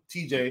Young,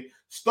 TJ,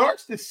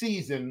 starts the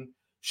season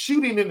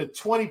shooting in the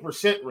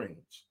 20%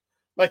 range.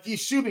 Like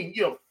he's shooting,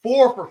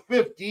 4 for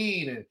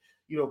 15 and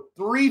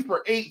 3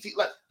 for 18,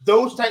 like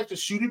those types of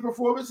shooting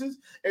performances.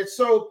 And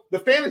so the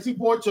fantasy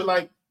points are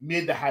like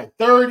mid to high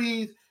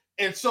 30s.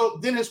 And so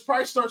then his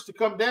price starts to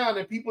come down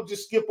and people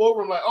just skip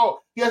over him like,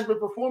 oh, he hasn't been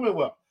performing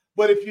well.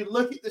 But if you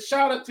look at the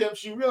shot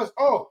attempts, you realize,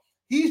 oh,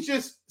 he's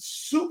just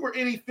super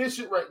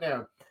inefficient right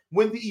now.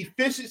 When the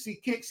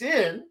efficiency kicks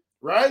in,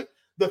 right,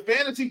 the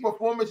fantasy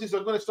performances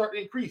are going to start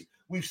to increase.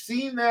 We've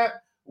seen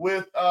that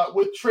with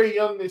Trae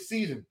Young this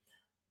season.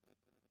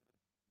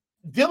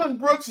 Dylan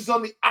Brooks is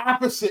on the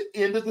opposite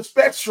end of the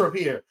spectrum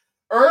here.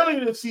 Earlier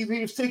in the season,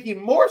 he was taking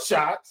more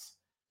shots,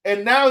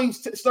 and now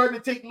he's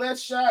starting to take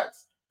less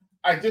shots.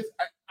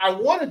 I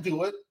want to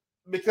do it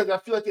because I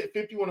feel like at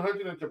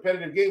 5,100 in a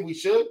competitive game, we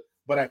should,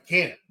 but I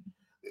can't.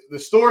 The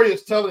story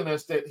is telling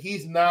us that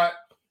he's not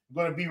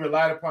going to be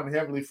relied upon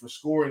heavily for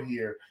scoring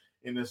here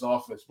in this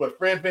offense. But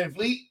Fred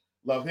VanVleet,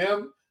 love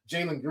him.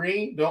 Jalen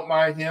Green, don't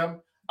mind him.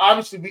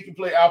 Obviously, we can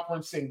play Alperen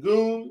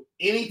Sengun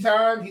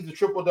anytime. He's a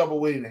triple-double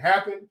waiting to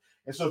happen.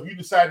 And so if you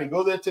decide to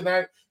go there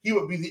tonight, he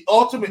would be the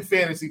ultimate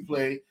fantasy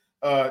play,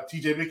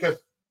 TJ, because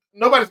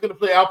nobody's going to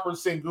play Alperen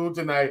Sengun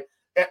tonight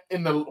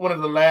in one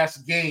of the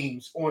last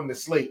games on the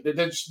slate. They're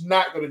just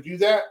not going to do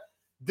that.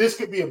 This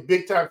could be a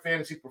big-time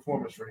fantasy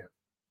performance for him.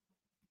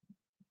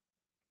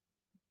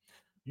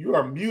 You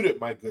are muted,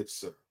 my good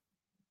sir.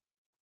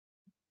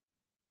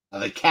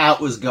 The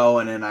cat was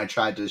going, and I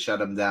tried to shut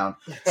him down.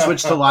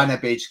 Switched to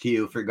lineup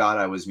HQ. Forgot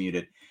I was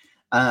muted.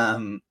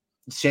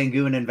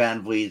 Sengun and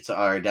VanVleet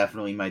are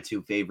definitely my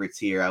two favorites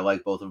here. I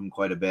like both of them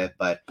quite a bit,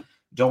 but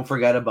don't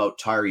forget about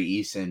Tari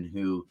Eason,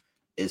 who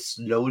is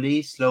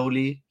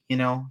slowly,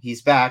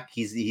 he's back.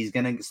 He's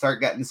going to start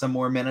getting some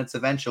more minutes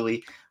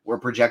eventually. We're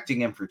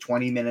projecting him for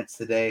 20 minutes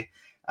today.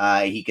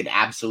 He could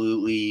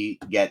absolutely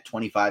get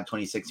 25,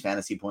 26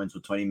 fantasy points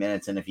with 20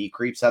 minutes. And if he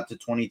creeps up to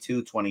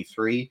 22,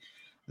 23,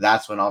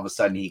 that's when all of a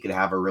sudden he could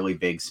have a really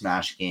big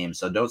smash game.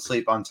 So don't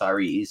sleep on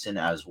Tari Eason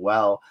as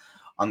well.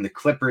 On the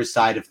Clippers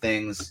side of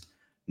things,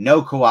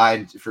 no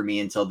Kawhi for me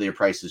until their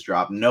prices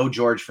drop. No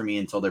George for me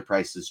until their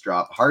prices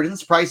drop.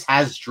 Harden's price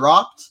has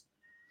dropped.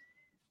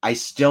 I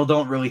still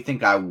don't really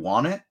think I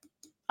want it.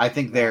 I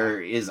think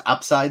there is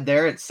upside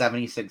there at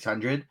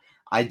 7,600.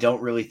 I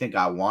don't really think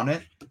I want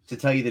it. To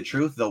tell you the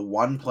truth, the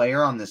one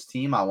player on this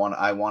team I want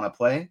to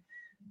play,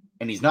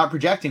 and he's not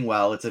projecting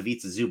well, it's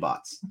Ivica Zubac.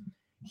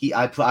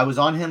 I was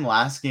on him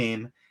last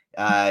game.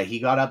 He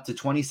got up to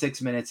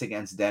 26 minutes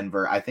against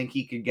Denver. I think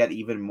he could get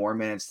even more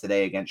minutes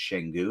today against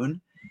Sengun.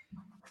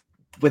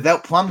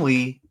 Without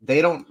Plumlee,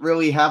 they don't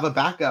really have a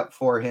backup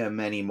for him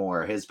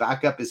anymore. His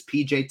backup is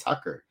PJ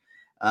Tucker.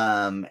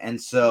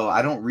 And so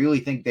I don't really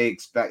think they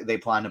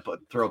plan to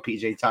throw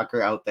PJ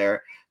Tucker out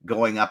there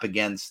going up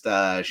against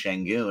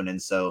Sengun.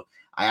 And so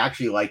I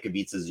actually like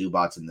Ivica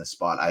Zubac in this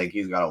spot. I think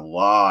he's got a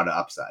lot of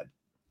upside.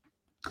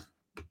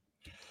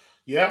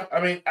 Yeah,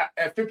 I mean,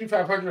 at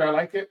 5,500, I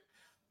like it.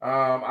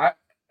 I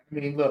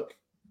mean, look,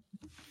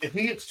 if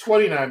he gets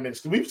 29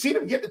 minutes, we've seen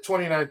him get to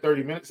 29,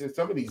 30 minutes in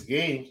some of these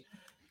games.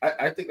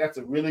 I think that's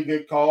a really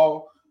good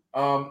call.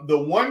 The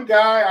one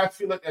guy I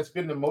feel like that's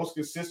been the most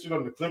consistent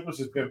on the Clippers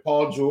has been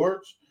Paul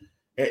George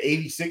at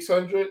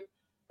 8,600.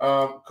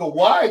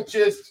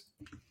 Kawhi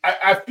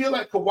I feel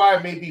like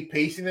Kawhi may be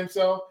pacing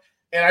himself,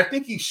 and I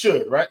think he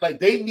should, right? Like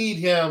they need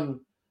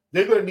him.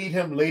 They're going to need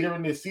him later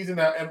in this season.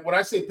 Now, and when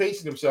I say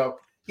pacing himself,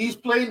 he's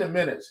playing the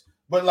minutes.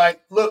 But,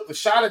 like, look, the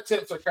shot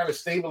attempts are kind of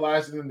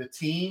stabilizing in the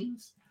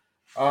teens.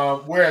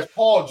 Whereas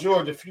Paul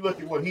George, if you look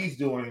at what he's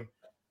doing,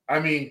 I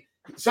mean,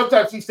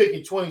 sometimes he's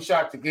taking 20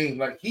 shots a game.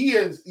 Like, he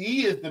is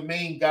the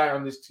main guy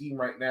on this team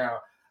right now.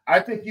 I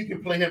think you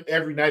can play him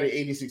every night at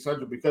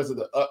 8,600 because of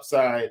the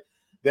upside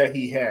that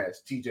he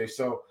has, TJ.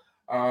 So,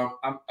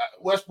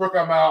 Westbrook,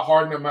 I'm out.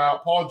 Harden, I'm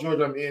out. Paul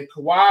George, I'm in.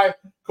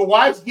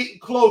 Kawhi's getting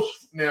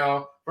close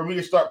now for me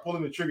to start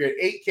pulling the trigger. At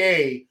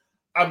 8K,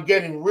 I'm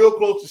getting real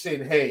close to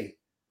saying, hey,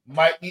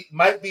 might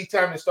be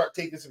time to start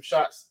taking some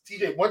shots.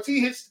 TJ, once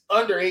he hits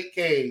under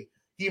 8K,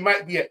 he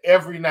might be an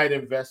every night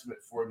investment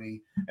for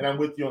me. And I'm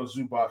with you on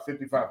Zubac,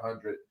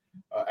 5,500,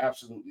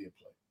 absolutely in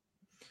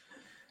play.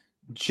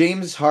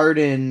 James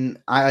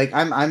Harden,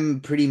 I'm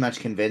pretty much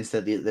convinced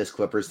that this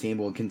Clippers team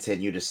will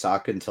continue to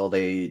suck until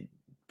they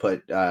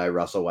put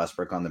Russell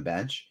Westbrook on the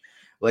bench.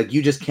 Like,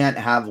 you just can't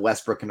have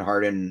Westbrook and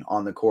Harden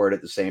on the court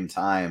at the same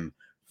time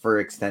for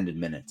extended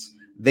minutes.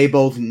 They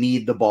both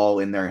need the ball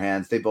in their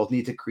hands. They both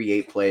need to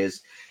create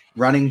plays.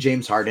 Running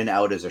James Harden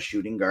out as a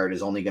shooting guard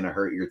is only going to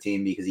hurt your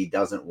team because he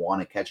doesn't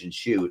want to catch and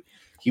shoot.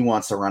 He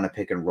wants to run a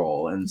pick and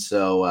roll. And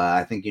so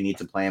I think you need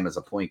to play him as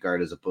a point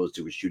guard as opposed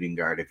to a shooting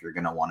guard if you're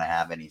going to want to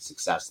have any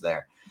success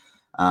there.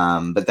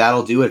 But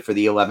that'll do it for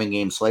the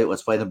 11-game slate.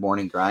 Let's play the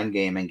morning grind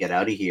game and get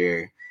out of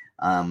here.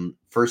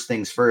 First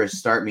things first,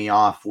 start me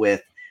off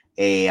with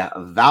a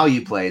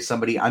value play,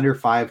 somebody under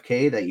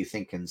 5K that you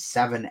think can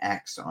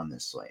 7X on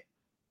this slate.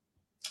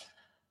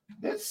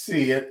 Let's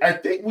see. I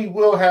think we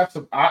will have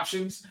some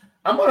options.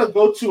 I'm going to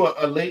go to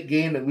a late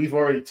game that we've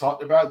already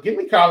talked about. Give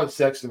me Colin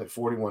Sexton at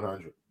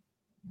 4,100.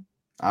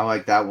 I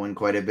like that one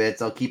quite a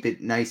bit. I'll keep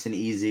it nice and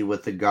easy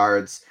with the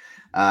guards.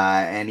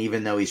 And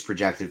even though he's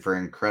projected for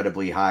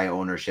incredibly high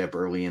ownership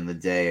early in the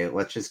day,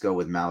 let's just go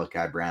with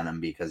Malachi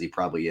Branham because he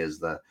probably is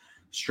the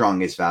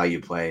strongest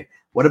value play.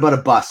 What about a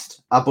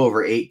bust up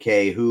over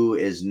 8K? Who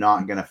is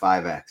not going to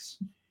 5X?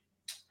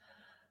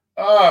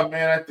 Oh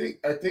man,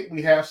 I think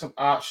we have some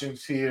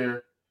options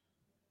here.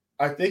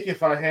 I think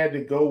if I had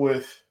to go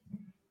with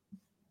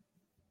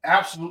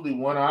absolutely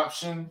one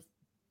option,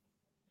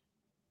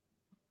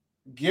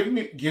 give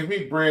me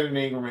Brandon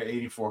Ingram at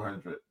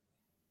 8,400.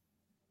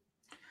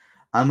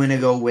 I'm going to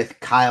go with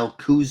Kyle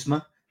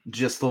Kuzma,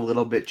 just a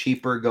little bit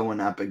cheaper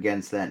going up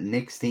against that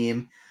Knicks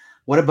team.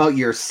 What about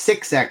your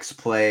 6X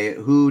play?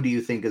 Who do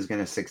you think is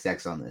going to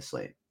 6X on this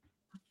slate?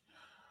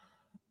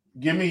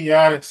 Give me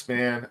Giannis,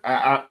 man.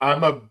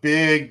 I'm a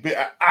big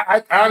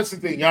I honestly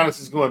think Giannis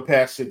is going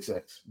past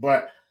 6X,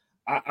 but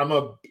I'm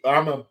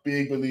a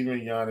big believer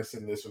in Giannis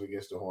in this one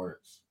against the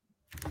Hornets.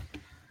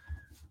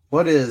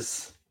 What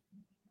is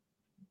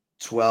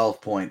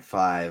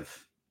 12.5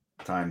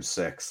 times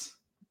 6?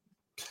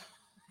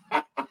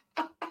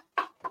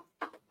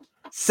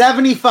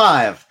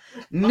 75.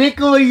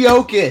 Nikola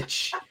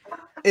Jokic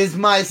is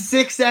my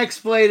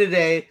 6X play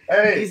today.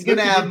 Hey, he's going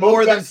to have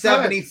more than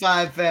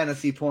 75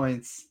 fantasy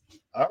points.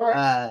 All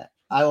right.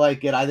 I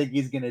like it. I think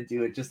he's going to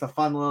do it. Just a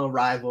fun little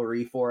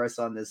rivalry for us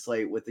on this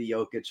slate with the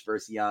Jokic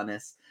versus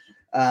Giannis.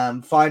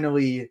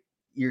 Finally,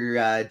 your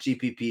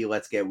GPP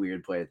Let's Get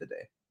Weird play of the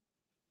day.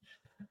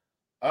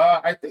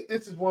 I think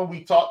this is one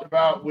we talked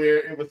about where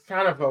it was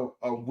kind of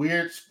a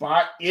weird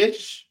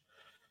spot-ish,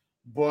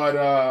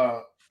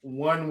 but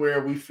one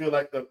where we feel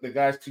like the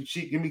guy's too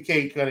cheap. Give me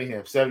Cade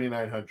Cunningham,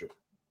 7,900.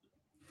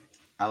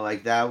 I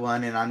like that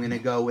one, and I'm going to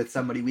go with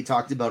somebody we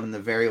talked about in the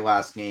very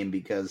last game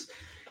because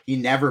he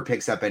never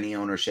picks up any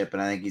ownership,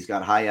 and I think he's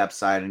got high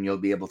upside, and you'll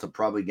be able to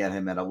probably get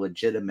him at a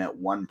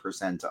legitimate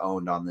 1%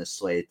 owned on this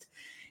slate.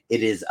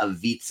 It is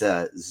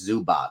Ivica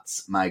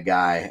Zubac, my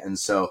guy, and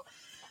so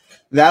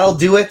that'll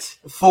do it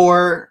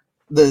for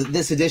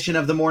this edition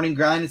of the Morning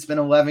Grind. It's been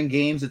 11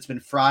 games. It's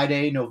been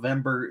Friday,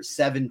 November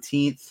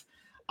 17th.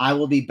 I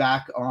will be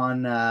back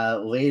on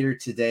later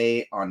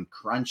today on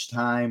Crunch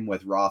Time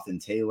with Roth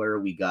and Taylor.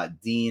 We got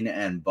Dean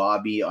and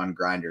Bobby on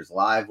Grinders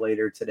Live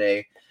later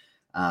today.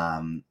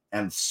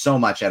 And so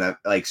much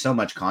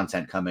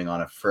content coming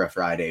on for a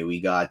Friday. We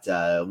got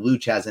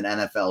Luch has an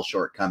NFL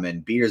short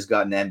coming. Beer's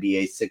got an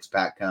NBA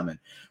 6-pack coming.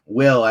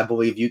 Will, I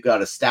believe you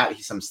got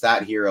some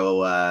Stat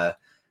Hero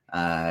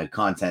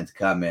content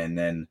coming,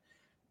 and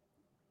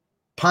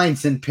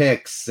pints and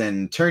picks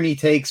and tourney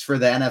takes for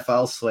the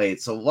NFL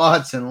slate. So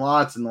lots and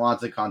lots and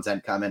lots of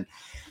content coming.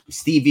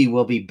 Stevie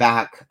will be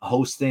back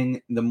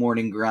hosting the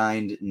Morning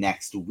Grind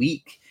next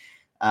week.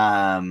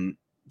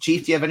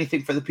 Chief, do you have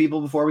anything for the people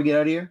before we get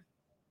out of here?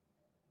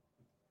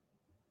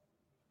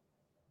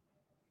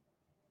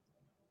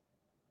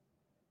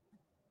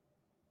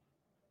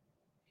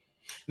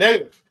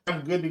 Negative.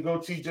 I'm good to go,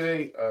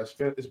 TJ.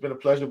 It's been a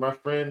pleasure, my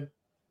friend.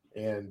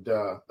 And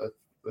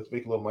let's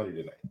make a little money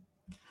tonight.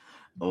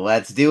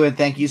 Let's do it.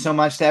 Thank you so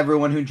much to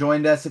everyone who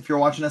joined us. If you're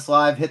watching us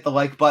live, hit the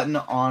like button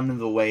on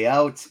the way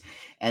out.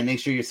 And make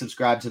sure you're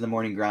subscribed to the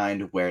Morning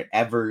Grind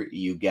wherever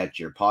you get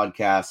your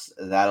podcasts.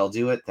 That'll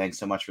do it. Thanks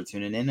so much for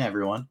tuning in,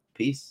 everyone.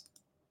 Peace.